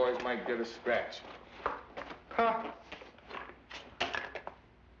of the boys might get a scratch. Huh?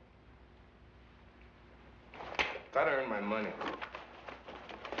 Try to earn my money.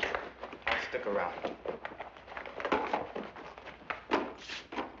 I'll stick around.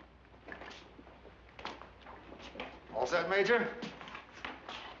 All set, Major?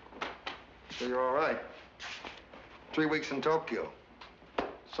 So you're all right. 3 weeks in Tokyo.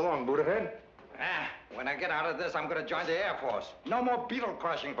 So long, Buddha. When I get out of this, I'm gonna join the Air Force. No more beetle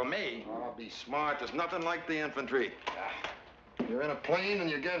crushing for me. Oh, be smart. There's nothing like the infantry. You're in a plane and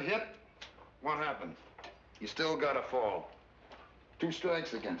you get hit. What happened? You still gotta fall. 2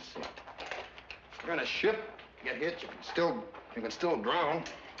 strikes against you. You're in a ship, get hit, you can still drown.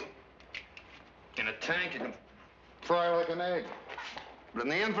 In a tank, you can fry like an egg. But in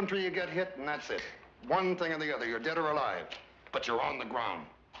the infantry, you get hit, and that's it. One thing or the other. You're dead or alive. But you're on the ground.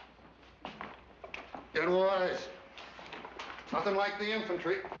 Get wise. Nothing like the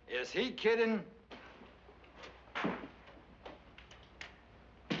infantry. Is he kidding?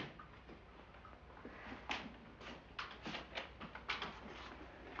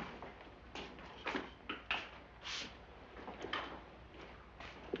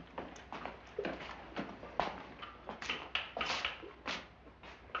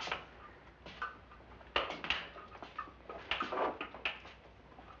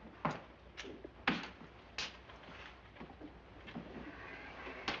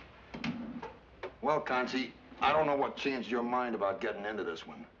 Well, Consi, I don't know what changed your mind about getting into this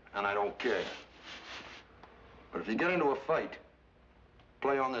one, and I don't care. But if you get into a fight,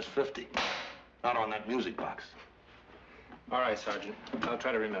 play on this 50, not on that music box. All right, Sergeant. I'll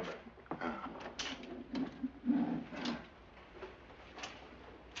try to remember.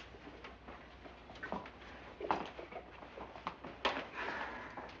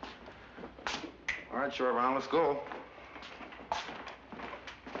 All right, Chevron, let's go.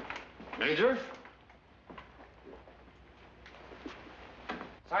 Major?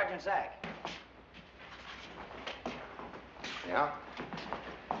 Sergeant. Sergeant Zack. Yeah?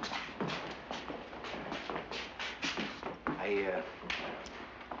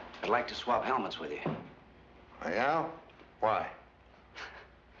 I'd like to swap helmets with you. Oh, yeah? Why?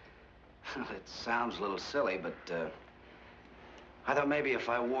 It sounds a little silly, but I thought maybe if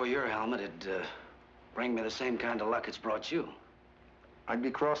I wore your helmet, it'd bring me the same kind of luck it's brought you. I'd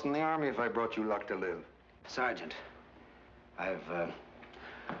be crossing the army if I brought you luck to live. Sergeant, I've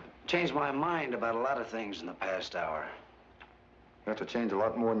changed my mind about a lot of things in the past hour. You have to change a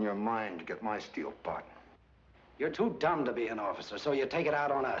lot more than your mind to get my steel pot. You're too dumb to be an officer, so you take it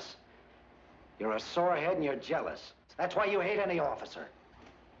out on us. You're a sorehead and you're jealous. That's why you hate any officer.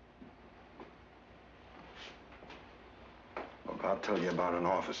 Look, I'll tell you about an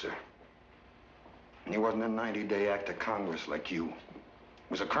officer. And he wasn't a 90-day act of Congress like you.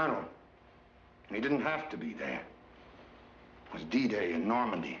 He was a colonel. And he didn't have to be there. It was D-Day in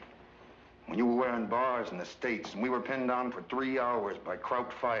Normandy. When you were wearing bars in the States, and we were pinned down for 3 hours by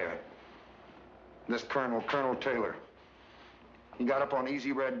Kraut fire. This Colonel Taylor, he got up on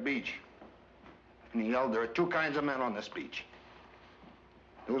Easy Red Beach, and he yelled, "There are two kinds of men on this beach.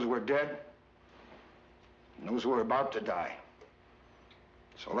 Those who are dead, and those who are about to die.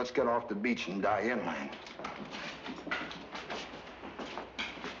 So let's get off the beach and die inland."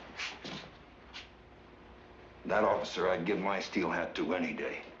 That officer I'd give my steel hat to any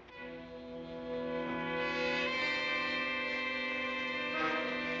day.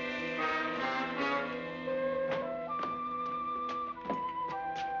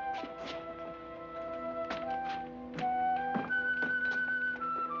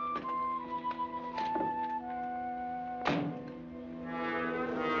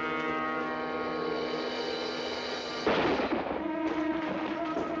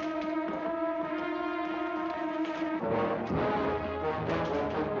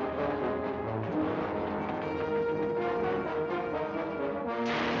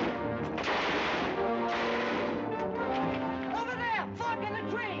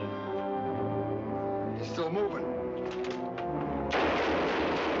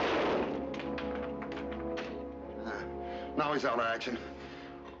 Now he's out of action.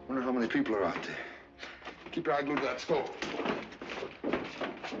 Wonder how many people are out there. Keep your eye glued to that scope.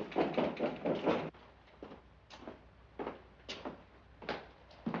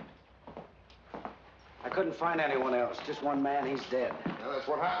 I couldn't find anyone else. Just one man, he's dead. Yeah, that's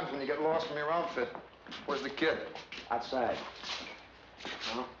what happens when you get lost from your outfit. Where's the kid? Outside.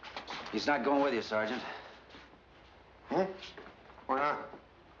 Huh? He's not going with you, Sergeant. Huh? Why not?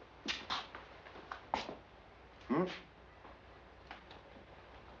 Hmm?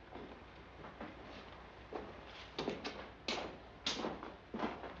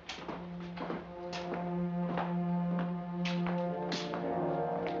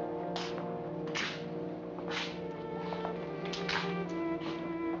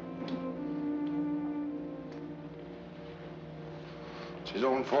 It's his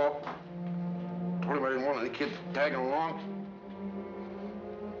own fault. Told him I didn't want any kid tagging along.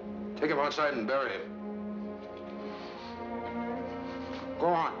 Take him outside and bury him. Go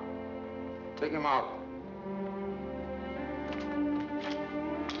on. Take him out.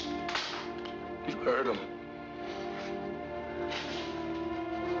 You heard him.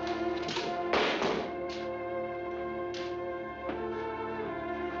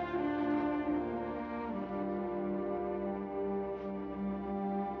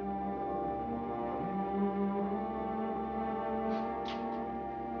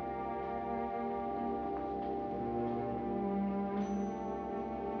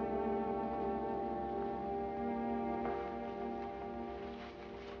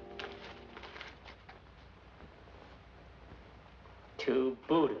 To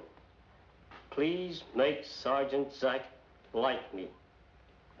Buddha, please make Sergeant Zack like me.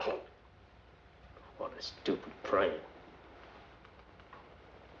 What a stupid prayer.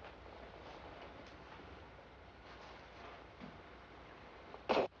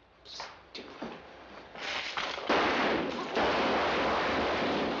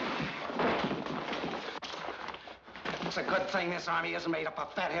 It's a good thing this army isn't made up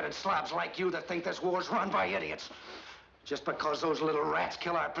of fat-headed slobs like you that think this war's run by idiots. Just because those little rats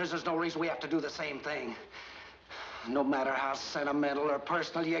kill our prisoners, no reason we have to do the same thing. No matter how sentimental or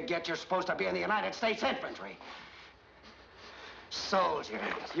personal you get, you're supposed to be in the United States Infantry. Soldier.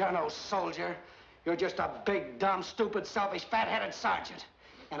 You're no soldier. You're just a big, dumb, stupid, selfish, fat-headed sergeant.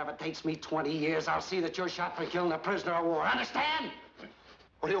 And if it takes me 20 years, I'll see that you're shot for killing a prisoner of war. Understand?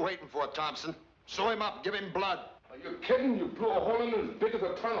 What are you waiting for, Thompson? Sew him up, give him blood. Are you kidding? You blew a hole in it as big as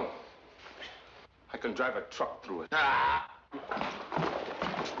a tunnel. I can drive a truck through it. Ah!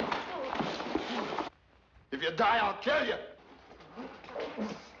 If you die, I'll kill you.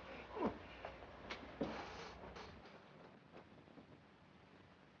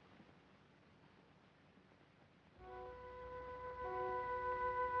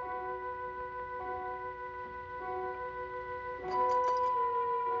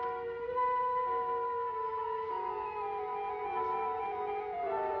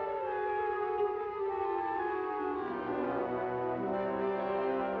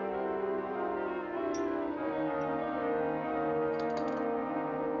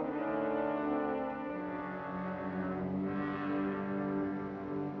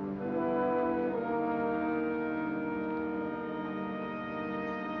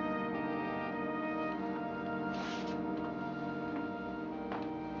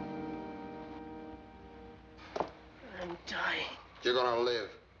 You're gonna live.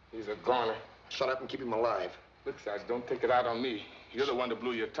 He's a goner. Shut up and keep him alive. Look, Sarge, don't take it out on me. You're the one that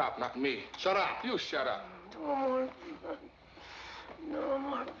blew your top, not me. Shut up. You shut up. No more blood. No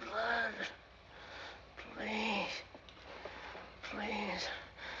more blood. Please. Please.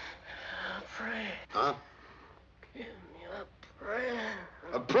 A prayer. Huh? Give me a prayer.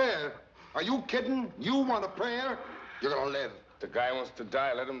 A prayer? Are you kidding? You want a prayer? You're gonna live. The guy wants to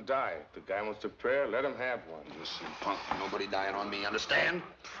die, let him die. The guy wants a prayer, let him have one. Listen, punk, nobody dying on me, understand?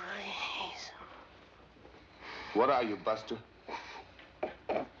 Please. What are you, Buster?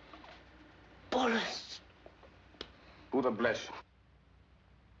 Buddhist. Buddha bless you.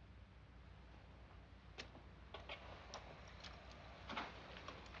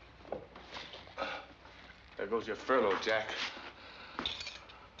 There goes your furlough, Jack.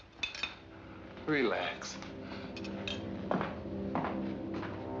 Relax.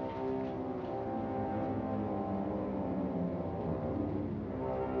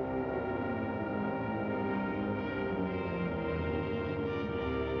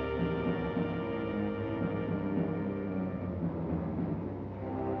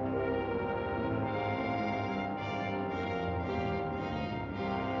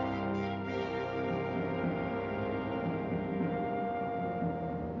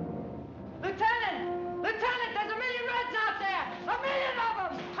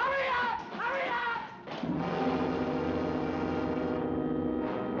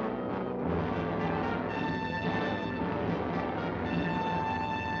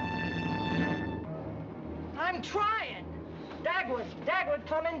 Dagwood,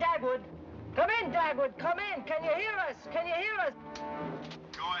 come in, Dagwood. Come in, Dagwood, come in. Can you hear us? Can you hear us?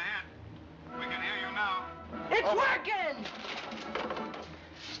 Go ahead. We can hear you now. It's working!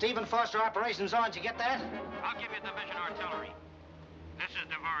 Stephen Foster, operations on. Did you get that? I'll give you division artillery. This is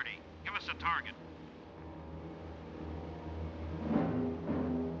Brodie. Give us a target.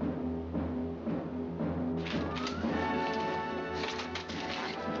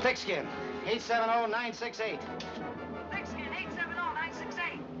 Thickskin, 870-968. Thickskin,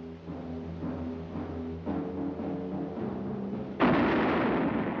 870-968.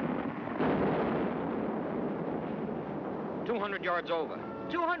 200 yards over.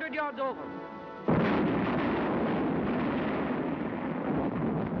 200 yards over.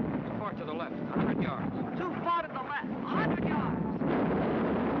 Too far to the left, 100 yards. Too far to the left, 100 yards.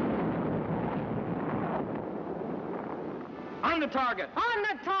 On the target. On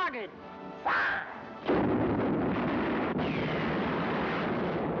the target. Fire!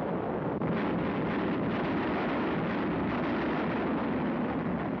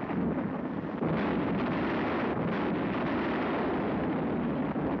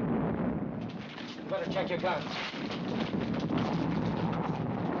 Better check your guns.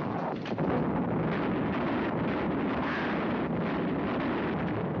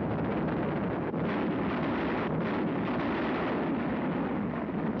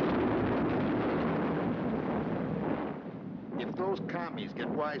 If those commies get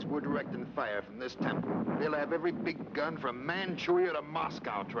wise we're directing fire from this temple, they'll have every big gun from Manchuria to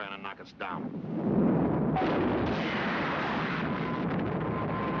Moscow trying to knock us down.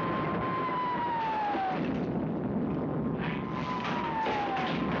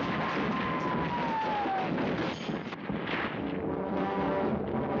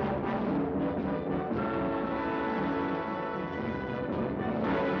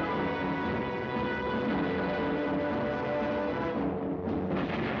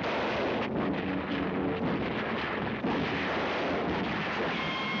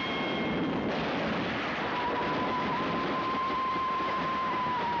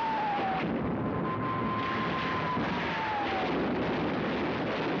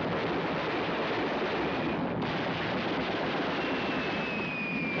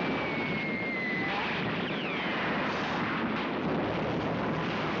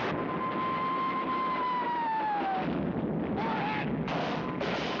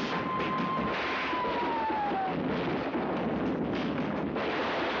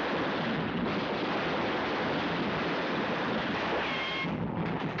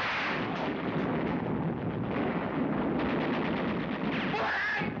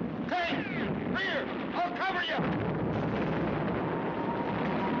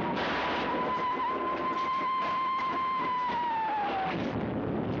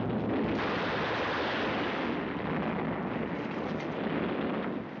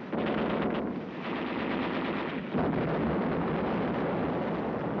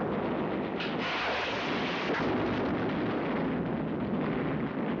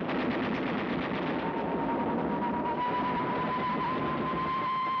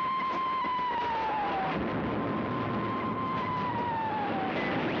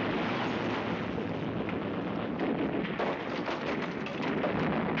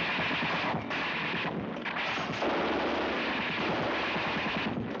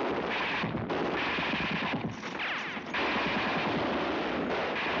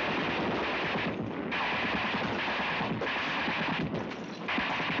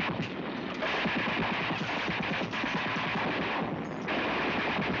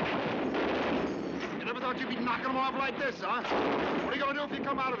 knocking them off like this, huh? What are you gonna do if you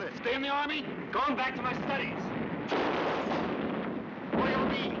come out of this? Stay in the army? Going back to my studies. What are you gonna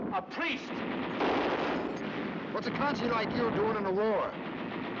be? A priest. What's a country like you doing in the war?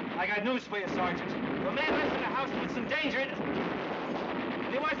 I got news for you, Sergeant. If a man lives in a house with some danger in it,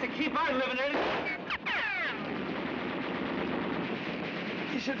 and he wants to keep on living in it,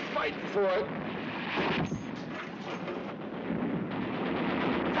 You should fight for it.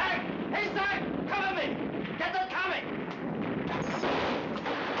 Zack! Hey, Zack! Cover me! Get them coming!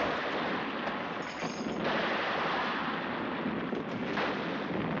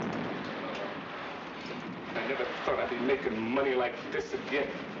 I never thought I'd be making money like this again.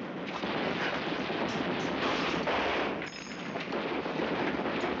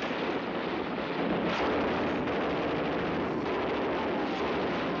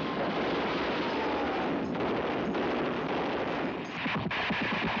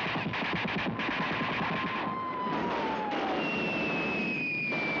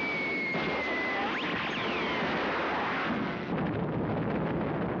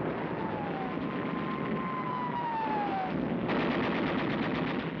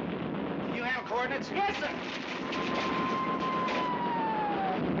 Coordinates? Yes, sir.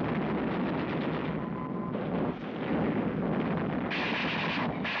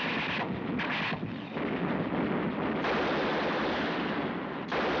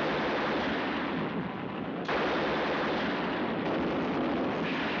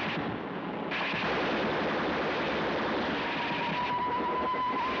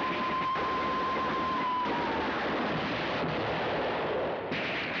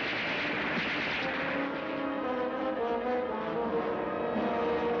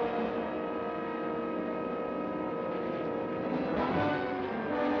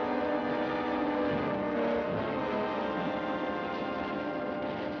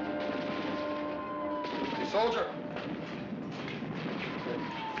 Soldier.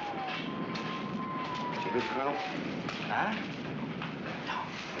 Did you hear the colonel? Huh?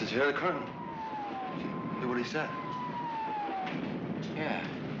 Did you hear the colonel? Did you hear what he said? Yeah.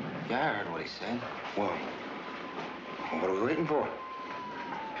 Yeah, I heard what he said. Well, what are we waiting for?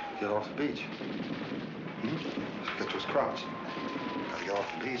 Get off the beach. Let's get to his crouch. Gotta get off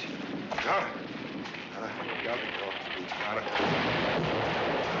the beach. Gotta get off the beach. Gotta.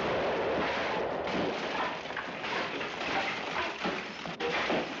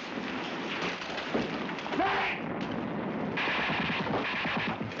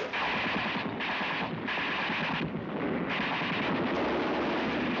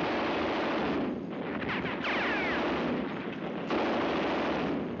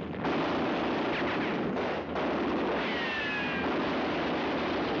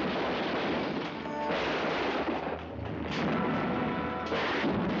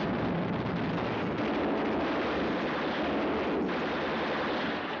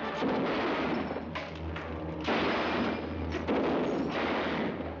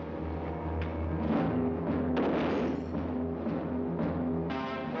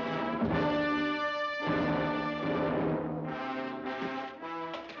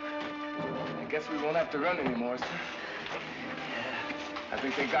 Guess we won't have to run anymore, sir. I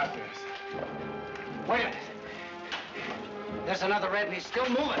think they got theirs. Wait a minute. There's another red and he's still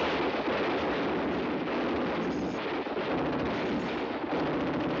moving.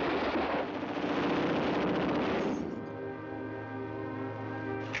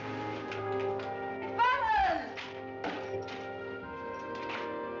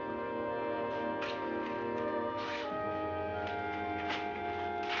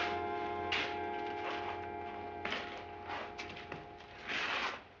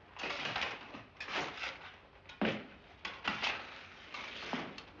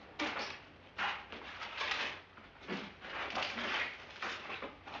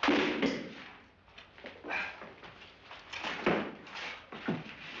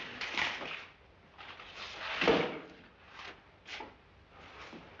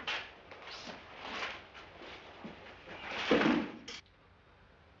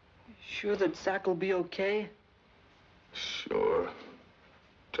 Sure that Zack will be okay? Sure.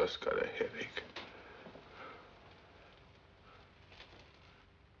 Just got a headache.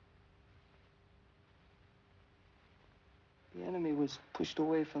 The enemy was pushed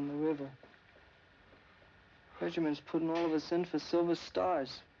away from the river. Regiment's putting all of us in for silver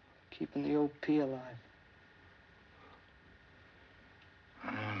stars, keeping the OP alive.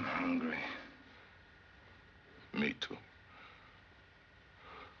 I'm hungry. Me too.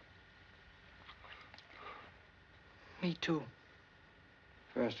 Me too.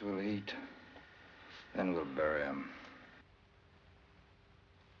 First we'll eat, then we'll bury him.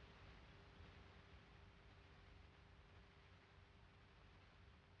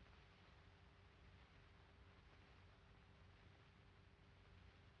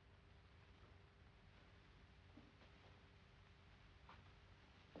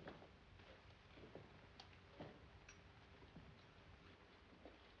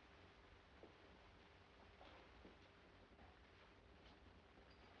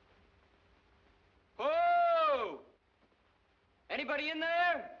 Anybody in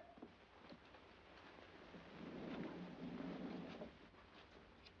there?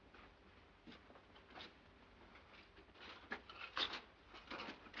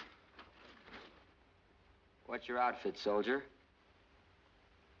 What's your outfit, soldier?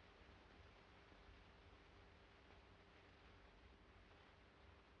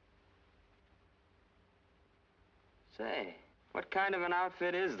 Say, what kind of an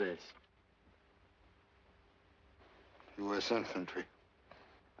outfit is this? U.S. Infantry.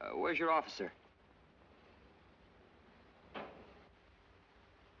 Where's your officer?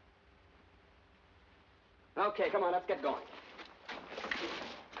 Okay, come on, let's get going.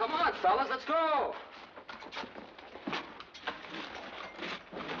 Come on, fellas, let's go!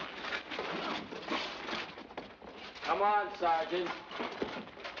 Come on, Sergeant.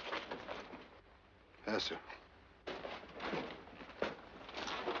 Yes, sir.